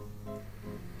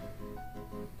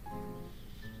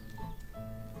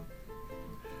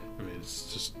 I mean,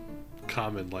 it's just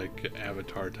common, like,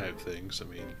 Avatar type things. I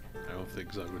mean, I don't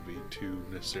think Zug would be too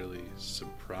necessarily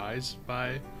surprised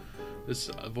by this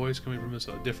voice coming from this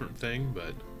different thing,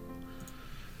 but...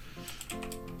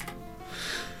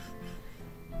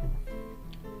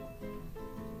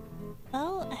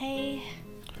 Well, I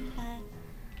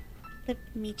would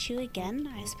meet you again,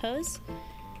 I suppose.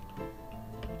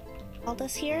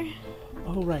 Aldous here.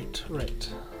 Oh, right.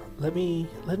 Let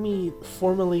me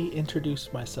formally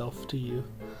introduce myself to you.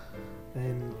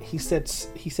 And he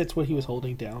sets what he was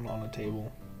holding down on a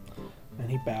table, and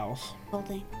he bows.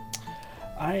 Holding.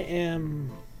 I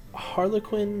am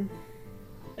Harlequin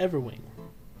Everwing,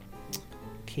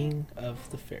 King of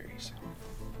the Fairies.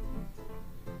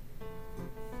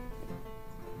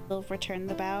 We'll return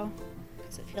the bow,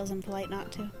 because it feels impolite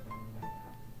not to.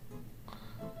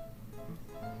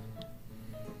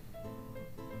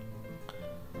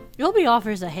 Yobi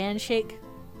offers a handshake.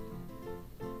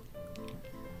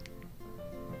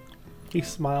 He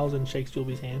smiles and shakes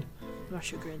Julby's hand.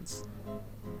 Russia grins.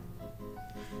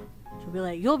 She'll be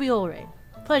like, "You'll be alright.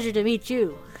 Pleasure to meet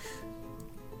you."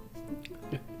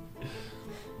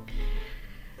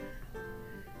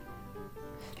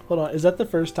 Hold on, is that the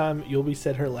first time Yulby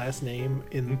said her last name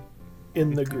in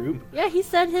the group? Yeah, he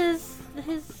said his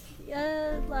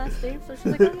last name, so she's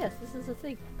like, "Oh yes, this is a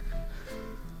thing."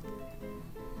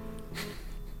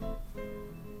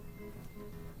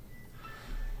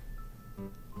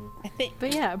 I think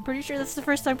But yeah, I'm pretty sure that's the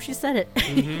first time she said it.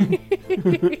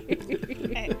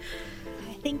 I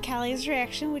think Callie's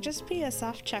reaction would just be a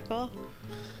soft chuckle.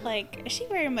 Like, she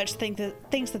very much thinks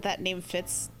that name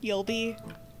fits Yulby.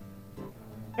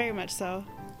 Very much so.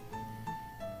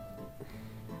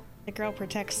 The girl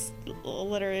protects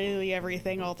literally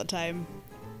everything all the time.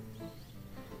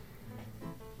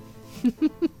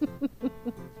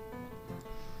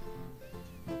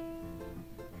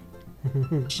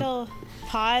 She'll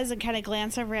pause and kind of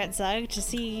glance over at Zug to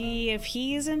see if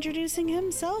he's introducing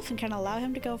himself and kind of allow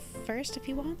him to go first if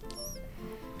he wants.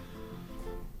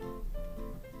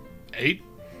 8?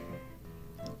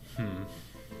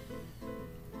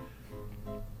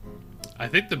 I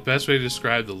think the best way to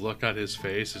describe the look on his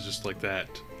face is just like that.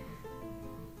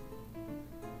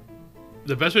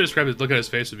 The best way to describe the look on his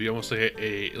face would be almost like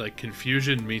a like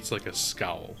confusion meets like a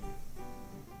scowl.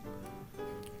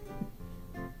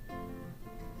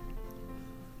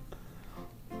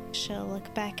 She'll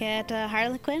look back at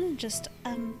Harlequin and just,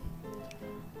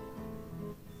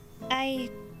 I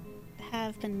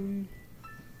have been...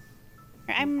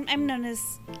 I'm known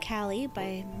as Callie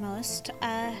by most.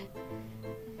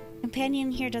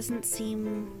 Companion here doesn't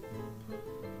seem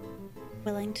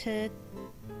willing to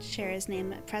share his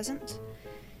name at present.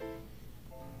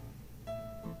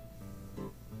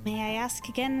 May I ask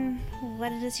again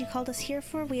what it is you called us here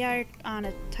for? We are on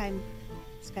a time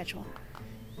schedule.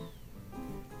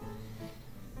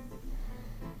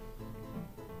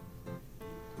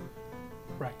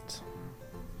 Right.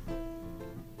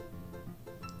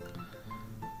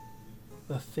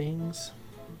 The things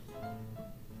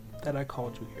that I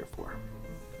called you here for.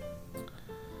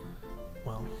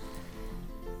 Well,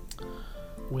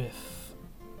 with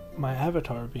my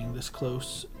avatar being this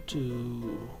close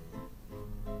to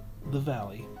the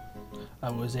valley,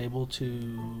 I was able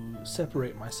to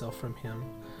separate myself from him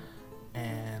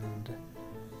and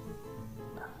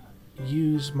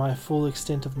use my full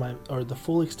extent of the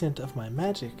full extent of my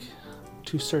magic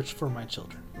to search for my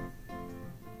children.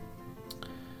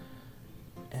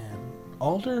 And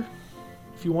Alder,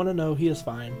 if you want to know, he is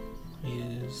fine. He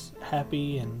is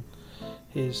happy, and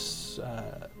his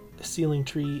ceiling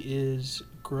tree is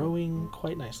growing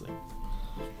quite nicely.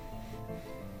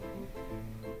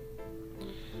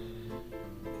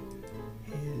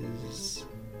 His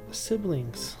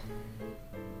siblings,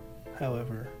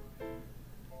 however,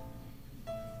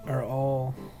 are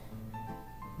all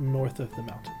north of the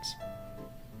mountains.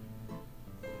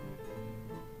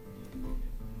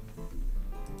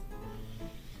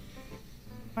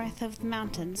 North of the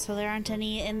mountains, so there aren't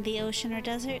any in the ocean or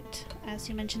desert, as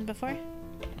you mentioned before?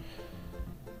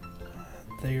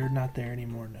 They are not there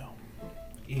anymore, no.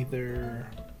 Either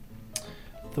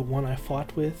the one I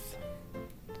fought with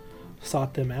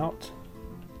sought them out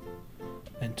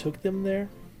and took them there,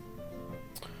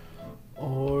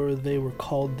 or they were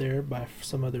called there by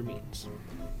some other means.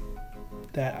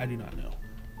 That I do not know.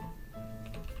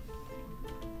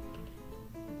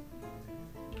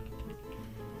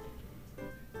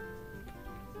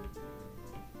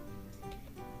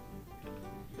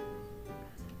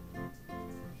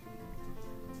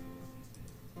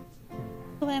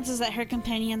 Glances at her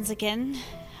companions again,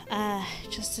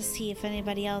 just to see if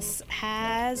anybody else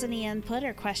has any input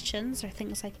or questions or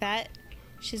things like that.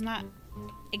 She's not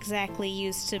exactly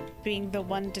used to being the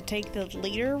one to take the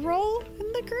leader role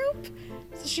in the group,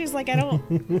 so she's like, I don't...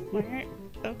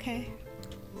 Okay.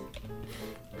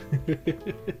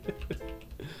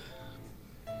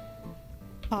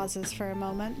 Pauses for a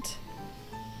moment.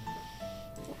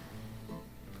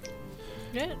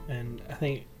 Yeah. And I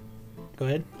think... Go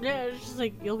ahead. Yeah, it's just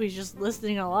like you'll be just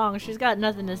listening along. She's got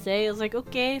nothing to say. It's like,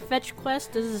 okay, fetch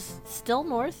quest is still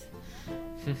north.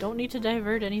 Don't need to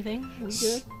divert anything. We good.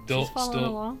 She's following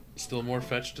along. Still more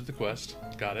fetch to the quest.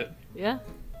 Got it. Yeah.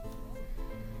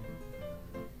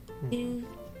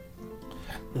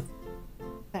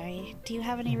 Sorry, do you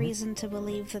have any reason to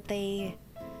believe that they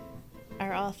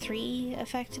are all three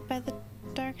affected by the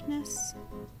darkness?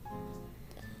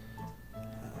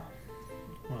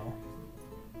 Well,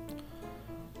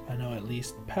 I know at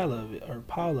least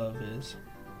Pavlov is.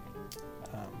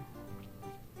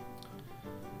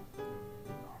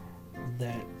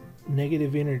 That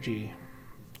negative energy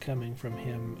coming from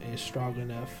him is strong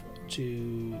enough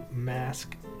to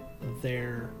mask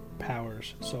their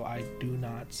powers, so I do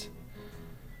not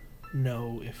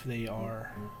know if they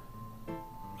are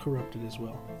corrupted as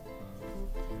well.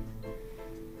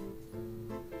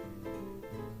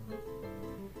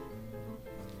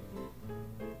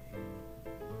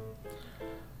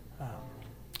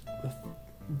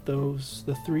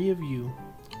 The three of you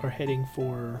are heading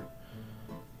for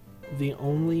the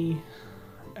only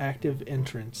active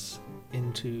entrance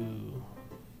into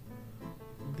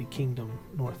the kingdom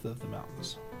north of the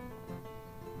mountains.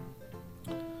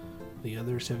 The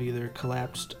others have either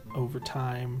collapsed over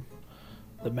time,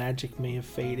 the magic may have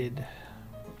faded,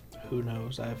 who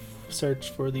knows. I've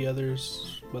searched for the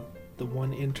others, but the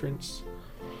one entrance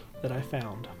that I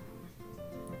found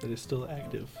that is still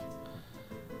active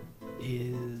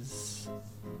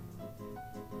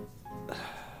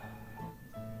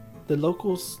the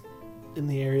locals in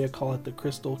the area call it the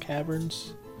Crystal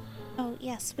Caverns, Oh,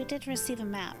 yes, we did receive a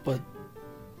map. but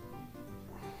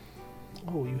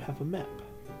oh, you have a map.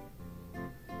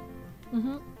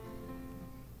 Mm-hmm.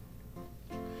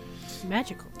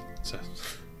 Magical. So,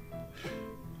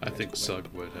 I think Sug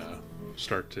would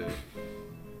start to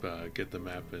get the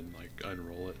map and like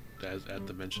unroll it at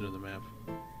the mention of the map.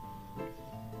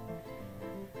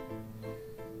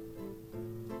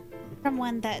 From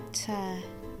one that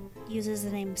uses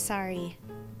the name Sari.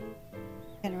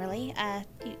 Generally,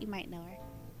 you might know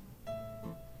her.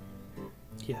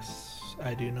 Yes,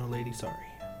 I do know Lady Sorry.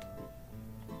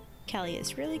 Kelly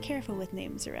is really careful with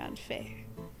names around Faye.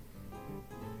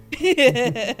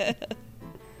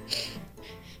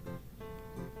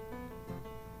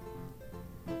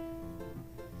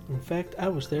 In fact, I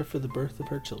was there for the birth of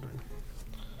her children.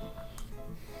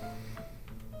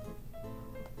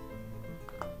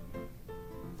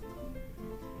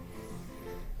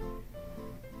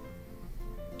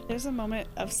 There's a moment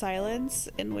of silence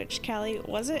in which Callie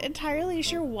wasn't entirely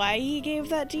sure why he gave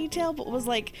that detail, but was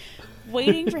like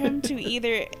waiting for him to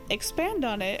either expand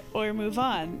on it or move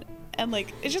on. And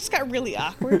like it just got really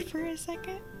awkward for a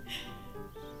second.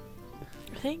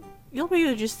 I think you'll be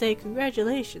able to just say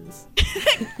congratulations.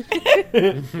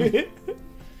 And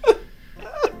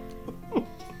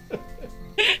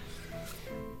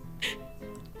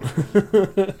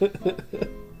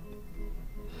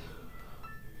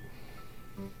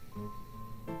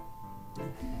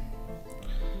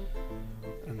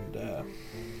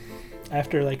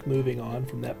after like moving on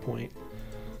from that point,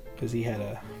 because he had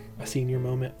a senior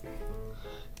moment,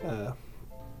 the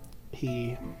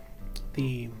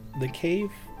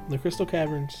cave, the Crystal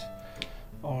Caverns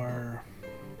are,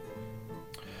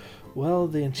 well,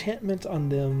 the enchantment on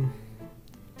them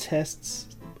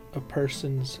tests a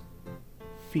person's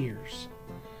fears.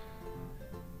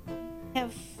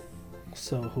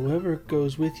 So whoever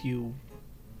goes with you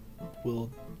will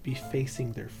be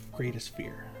facing their greatest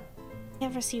fear.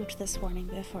 I've received this warning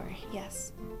before,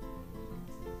 yes.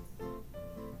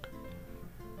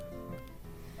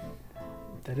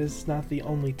 That is not the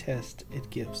only test it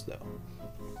gives, though.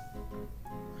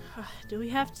 Do we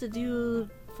have to do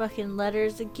fucking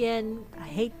letters again? I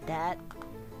hate that.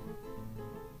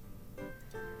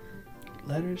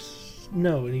 Letters?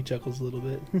 No, and he chuckles a little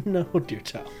bit. No, dear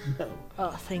child, no.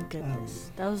 Oh, thank goodness.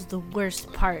 That was the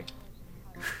worst part.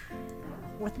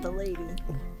 With the lady.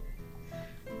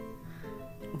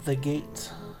 The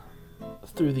gate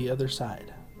through the other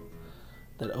side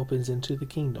that opens into the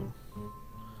kingdom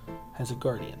has a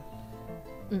guardian.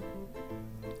 Mm.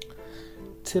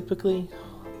 Typically,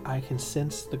 I can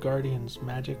sense the guardian's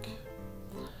magic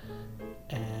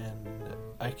and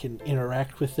I can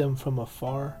interact with them from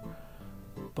afar,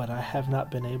 but I have not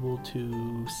been able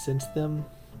to sense them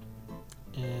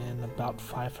in about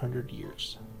 500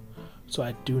 years. So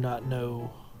I do not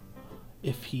know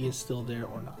if he is still there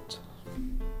or not.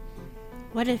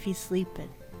 What if he's sleeping?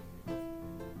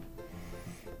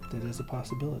 That is a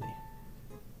possibility.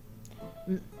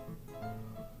 Mm.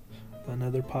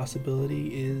 Another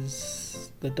possibility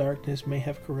is the darkness may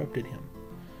have corrupted him.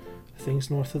 Things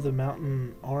north of the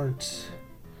mountain aren't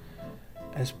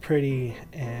as pretty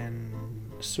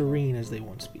and serene as they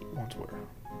once were.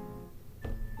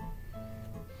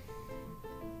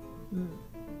 Mm.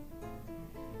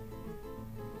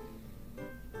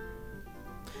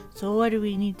 So what do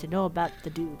we need to know about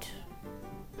the dude?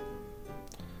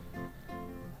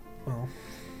 Well,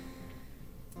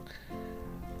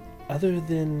 other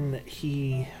than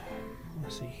he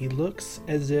looks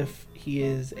as if he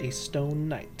is a stone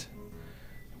knight.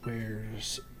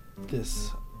 Wears this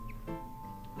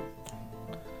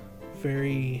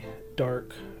very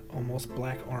dark, almost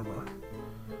black armor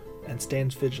and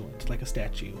stands vigilant like a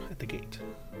statue at the gate.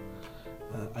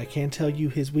 I can tell you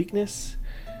his weakness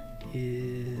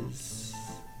is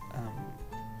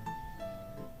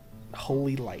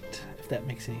holy light, if that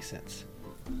makes any sense.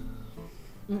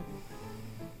 Mm.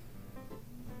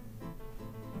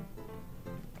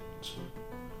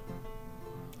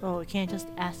 Oh, we can't just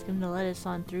ask him to let us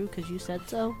on through because you said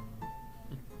so?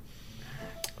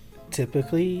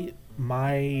 Typically,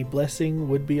 my blessing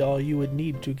would be all you would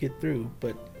need to get through,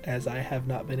 but as I have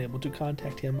not been able to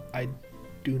contact him, I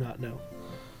do not know.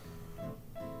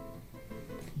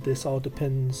 This all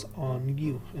depends on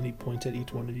you, and he points at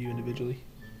each one of you individually.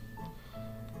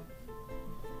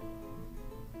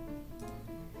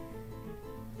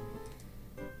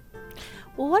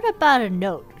 Well, what about a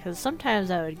note? Because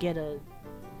sometimes I would get a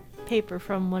paper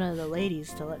from one of the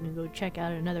ladies to let me go check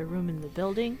out another room in the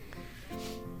building.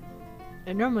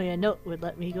 And normally a note would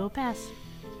let me go past.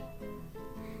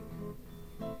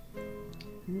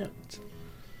 note.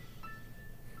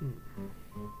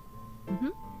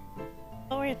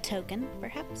 Or a token,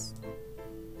 perhaps.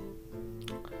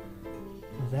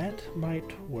 That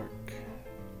might work.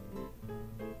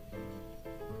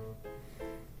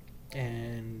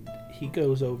 And he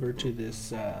goes over to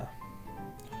this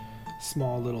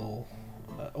small little,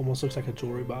 almost looks like a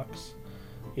jewelry box.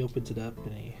 He opens it up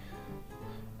and he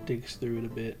digs through it a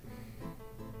bit.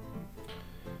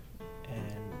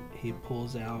 And he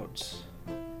pulls out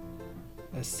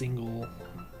a single.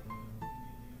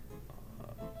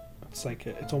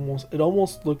 It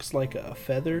almost looks like a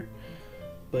feather,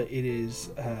 but it is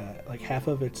like half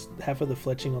of the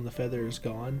fletching on the feather is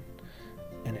gone,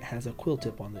 and it has a quill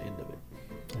tip on the end of it,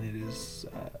 and it is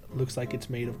looks like it's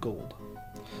made of gold.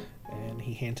 And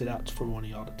he hands it out for one of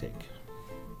y'all to take.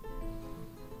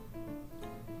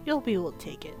 You'll be able to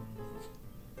take it.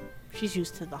 She's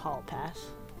used to the hall pass.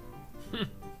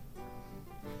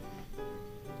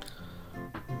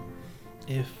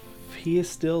 If he is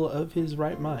still of his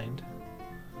right mind,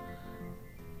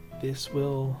 this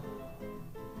will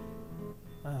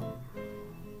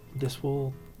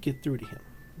get through to him,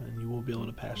 and you will be able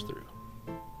to pass through.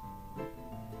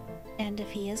 And if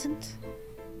he isn't?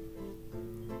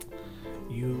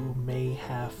 You may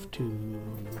have to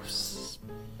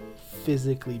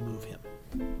physically move him.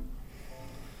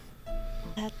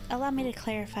 Allow me to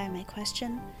clarify my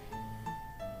question.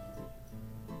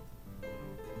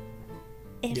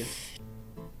 If Yes.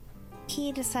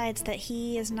 he decides that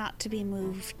he is not to be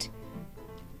moved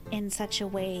in such a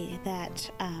way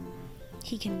that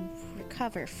he can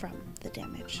recover from the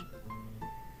damage.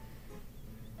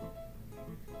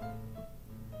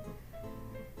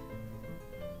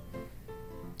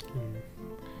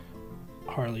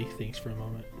 Harley thinks for a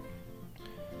moment.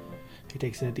 He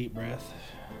takes in a deep breath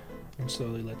and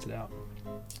slowly lets it out.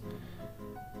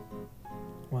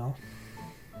 Well,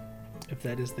 if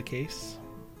that is the case,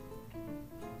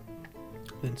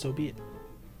 then so be it.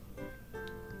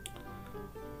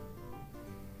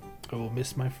 I will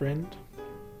miss my friend,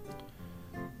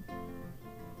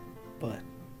 but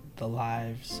the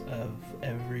lives of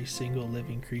every single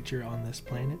living creature on this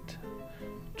planet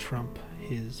trump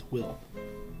his will.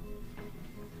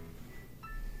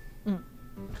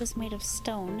 Was made of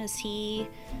stone. Is he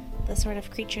the sort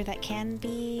of creature that can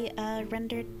be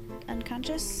rendered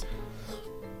unconscious?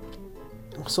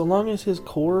 So long as his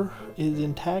core is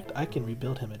intact, I can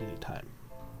rebuild him at any time.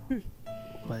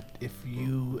 But if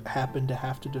you happen to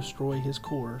have to destroy his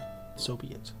core, so be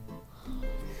it.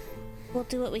 We'll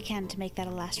do what we can to make that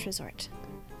a last resort.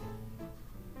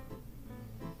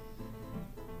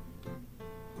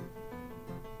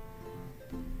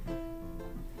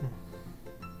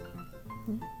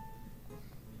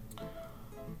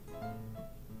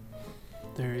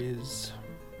 There is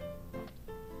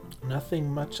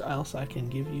nothing much else I can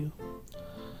give you,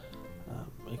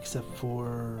 except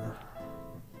for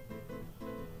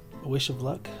a wish of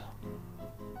luck,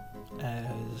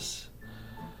 as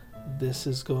this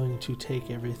is going to take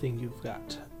everything you've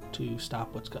got to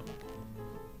stop what's coming.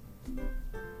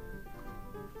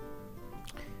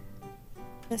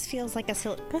 This feels like a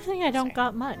silly. Good thing I don't Sorry.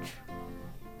 got much.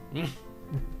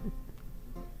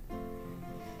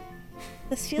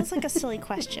 This feels like a silly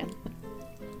question,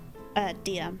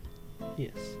 DM.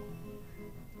 Yes.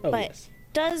 Oh, But yes.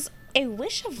 does a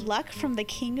wish of luck from the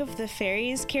king of the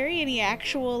fairies carry any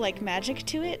actual like magic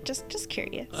to it? Just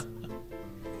curious.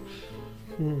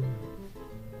 In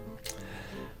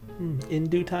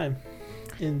due time.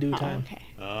 In due Oh, time. okay.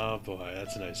 Oh boy,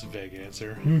 that's a nice vague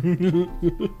answer.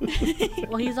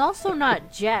 Well, he's also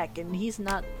not Jack, and he's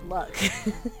not Luck.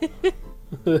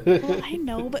 Well, I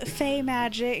know, but fey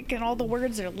magic and all the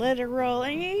words are literal,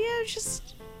 and yeah,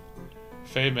 just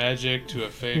Fey magic to a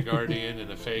Fey guardian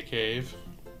in a Fey cave.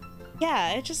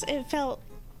 yeah, it felt,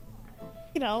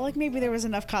 like maybe there was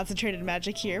enough concentrated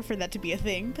magic here for that to be a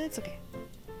thing, but it's okay.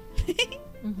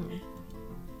 Mm-hmm.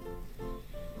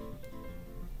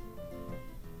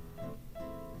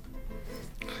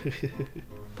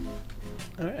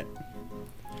 All right.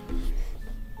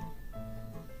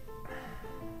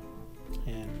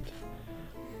 And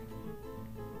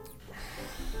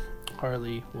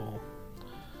Harley will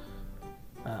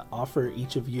offer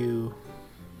each of you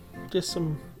just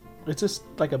some. It's just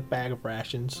like a bag of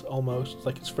rations, almost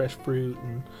like it's fresh fruit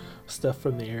and stuff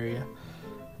from the area.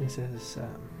 He says,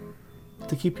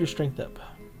 to keep your strength up,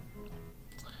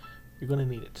 you're going to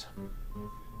need it.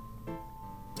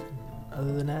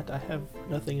 Other than that, I have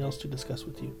nothing else to discuss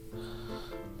with you.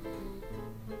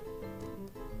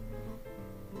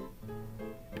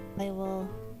 I will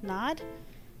nod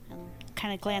and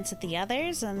kind of glance at the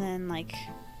others and then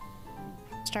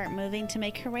start moving to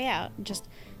make her way out. Just,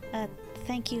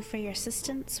 thank you for your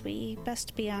assistance. We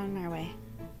best be on our way.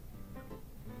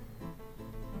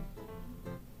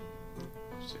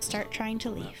 Start trying to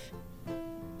leave. I'll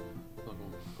go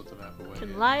put the map away.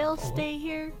 Can Lyle stay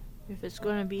here if it's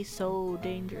going to be so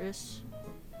dangerous?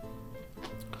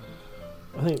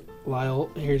 I think Lyle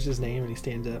hears his name and he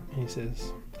stands up and he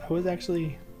says, I was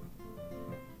actually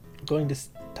going to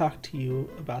talk to you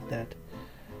about that.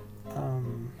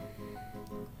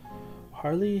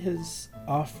 Harley has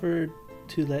offered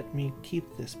to let me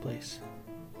keep this place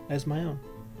as my own.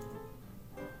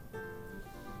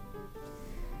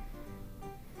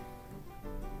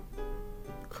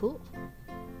 Cool.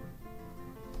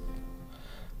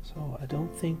 So I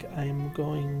don't think I'm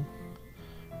going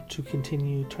to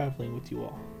continue traveling with you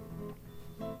all.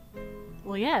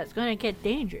 Well, yeah, it's going to get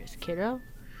dangerous, kiddo.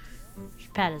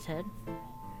 Just pat his head.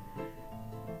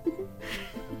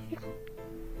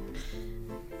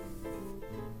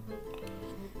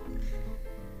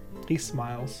 He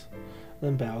smiles,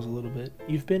 then bows a little bit.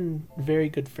 You've been very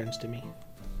good friends to me.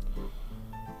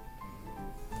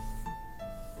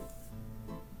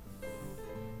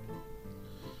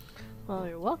 Well,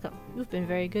 you're welcome. You've been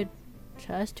very good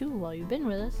to us too while you've been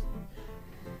with us.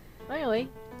 Anyway,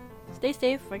 stay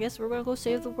safe. I guess we're gonna go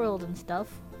save the world and stuff.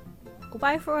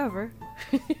 Goodbye forever.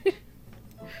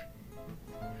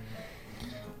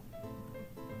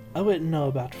 I wouldn't know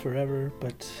about forever,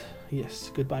 but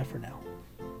yes, goodbye for now.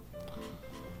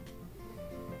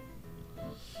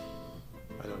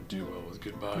 I don't do well with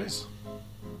goodbyes.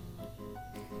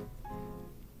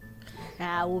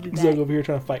 We'll be back. Zug over here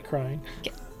trying to fight crying.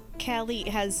 Callie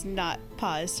has not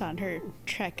paused on her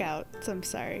trek out, so I'm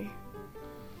sorry.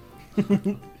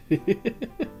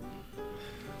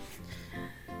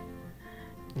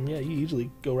 Yeah, you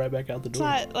usually go right back out the It's door.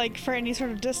 not like for any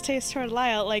sort of distaste toward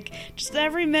Lyle. Like, just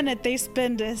every minute they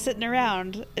spend sitting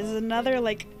around is another,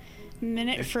 like,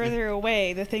 minute further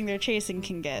away the thing they're chasing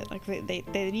can get. Like,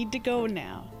 they need to go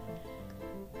now.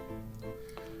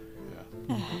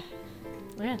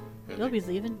 Yeah. Yeah, Nobody's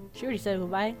leaving. She already said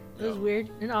goodbye. It was Yeah. weird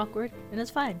and awkward, and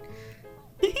it's fine.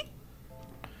 Yeah,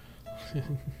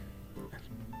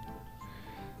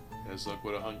 Zug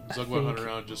would have hung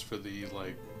around just for the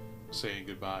saying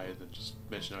goodbye, and then just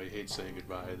mention how he hates saying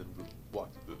goodbye, and then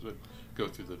go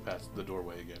through the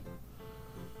doorway again.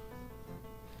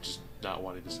 Just not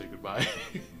wanting to say goodbye.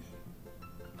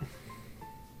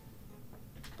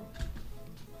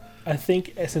 I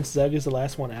think since Zug is the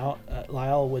last one out,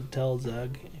 Lyle would tell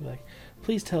Zug, he'd be like,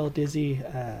 please tell Dizzy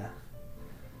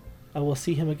I will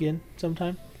see him again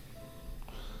sometime.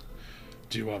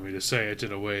 Do you want me to say it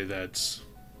in a way that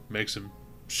makes him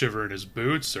shiver in his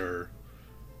boots, or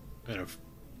in a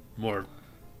more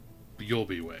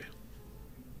Yulby way?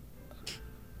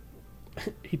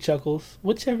 He chuckles.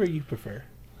 Whichever you prefer.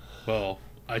 Well,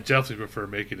 I definitely prefer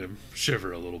making him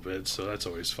shiver a little bit, so that's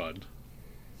always fun.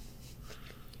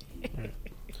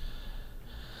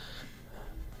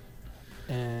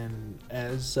 And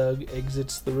as Zug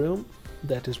exits the room,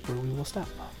 that is where we will stop.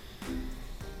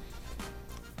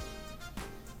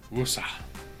 Woosa.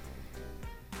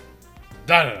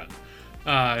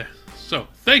 Da-da-da. So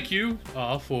thank you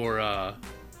all for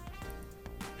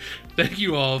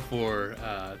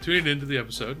tuning into the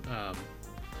episode.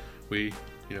 We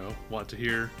want to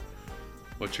hear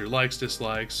what your likes,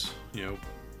 dislikes,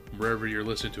 wherever you're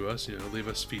listening to us, leave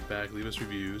us feedback, leave us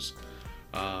reviews.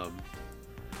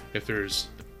 If there's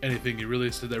anything that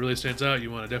really stands out, you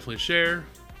want to definitely share.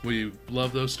 We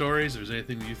love those stories. If there's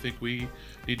anything that you think we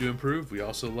need to improve, we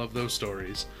also love those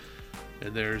stories.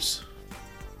 And there's,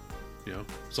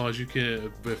 as long as you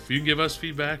can, if you can give us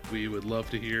feedback, we would love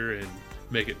to hear and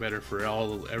make it better for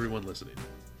everyone listening.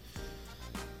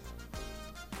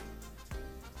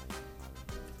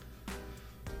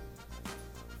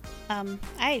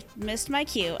 I missed my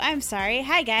cue. I'm sorry.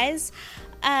 Hi, guys.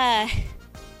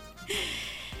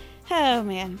 Oh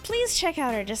man, please check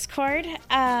out our Discord.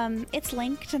 It's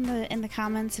linked in the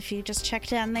comments if you just check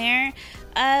down there.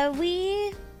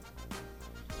 We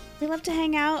love to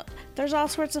hang out. There's all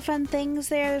sorts of fun things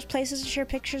there. There's places to share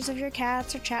pictures of your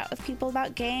cats or chat with people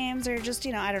about games or just,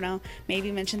 I don't know,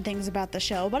 maybe mention things about the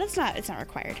show, but it's not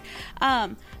required.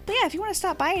 But yeah, if you want to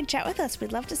stop by and chat with us,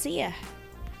 we'd love to see you.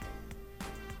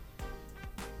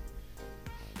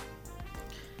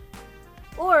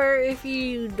 Or if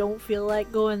you don't feel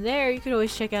like going there, you can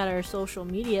always check out our social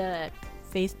media at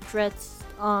Face Threats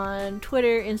on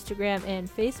Twitter, Instagram, and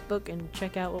Facebook, and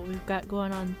check out what we've got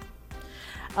going on.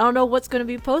 I don't know what's going to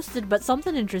be posted, but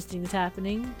something interesting is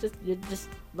happening. Just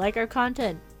like our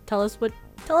content. Tell us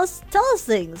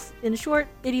things in short,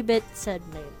 itty bit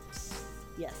segments.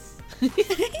 Yes.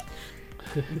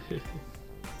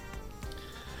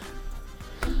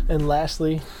 And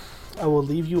lastly, I will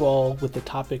leave you all with the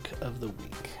topic of the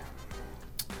week.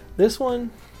 This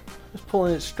one is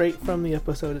pulling it straight from the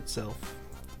episode itself.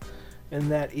 And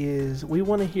that is, we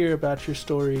want to hear about your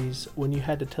stories when you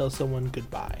had to tell someone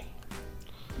goodbye.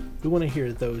 We want to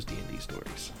hear those D&D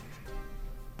stories.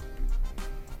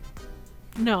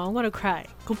 No, I'm gonna cry.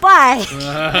 Goodbye.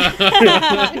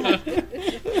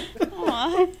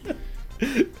 Aw.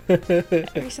 I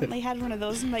recently had one of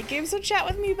those in my game, so chat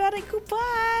with me about it.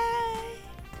 Goodbye.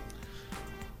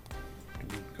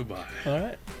 Goodbye. All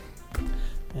right.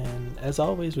 And as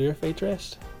always, we are Fate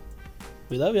Rest.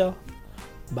 We love y'all.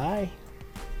 Bye.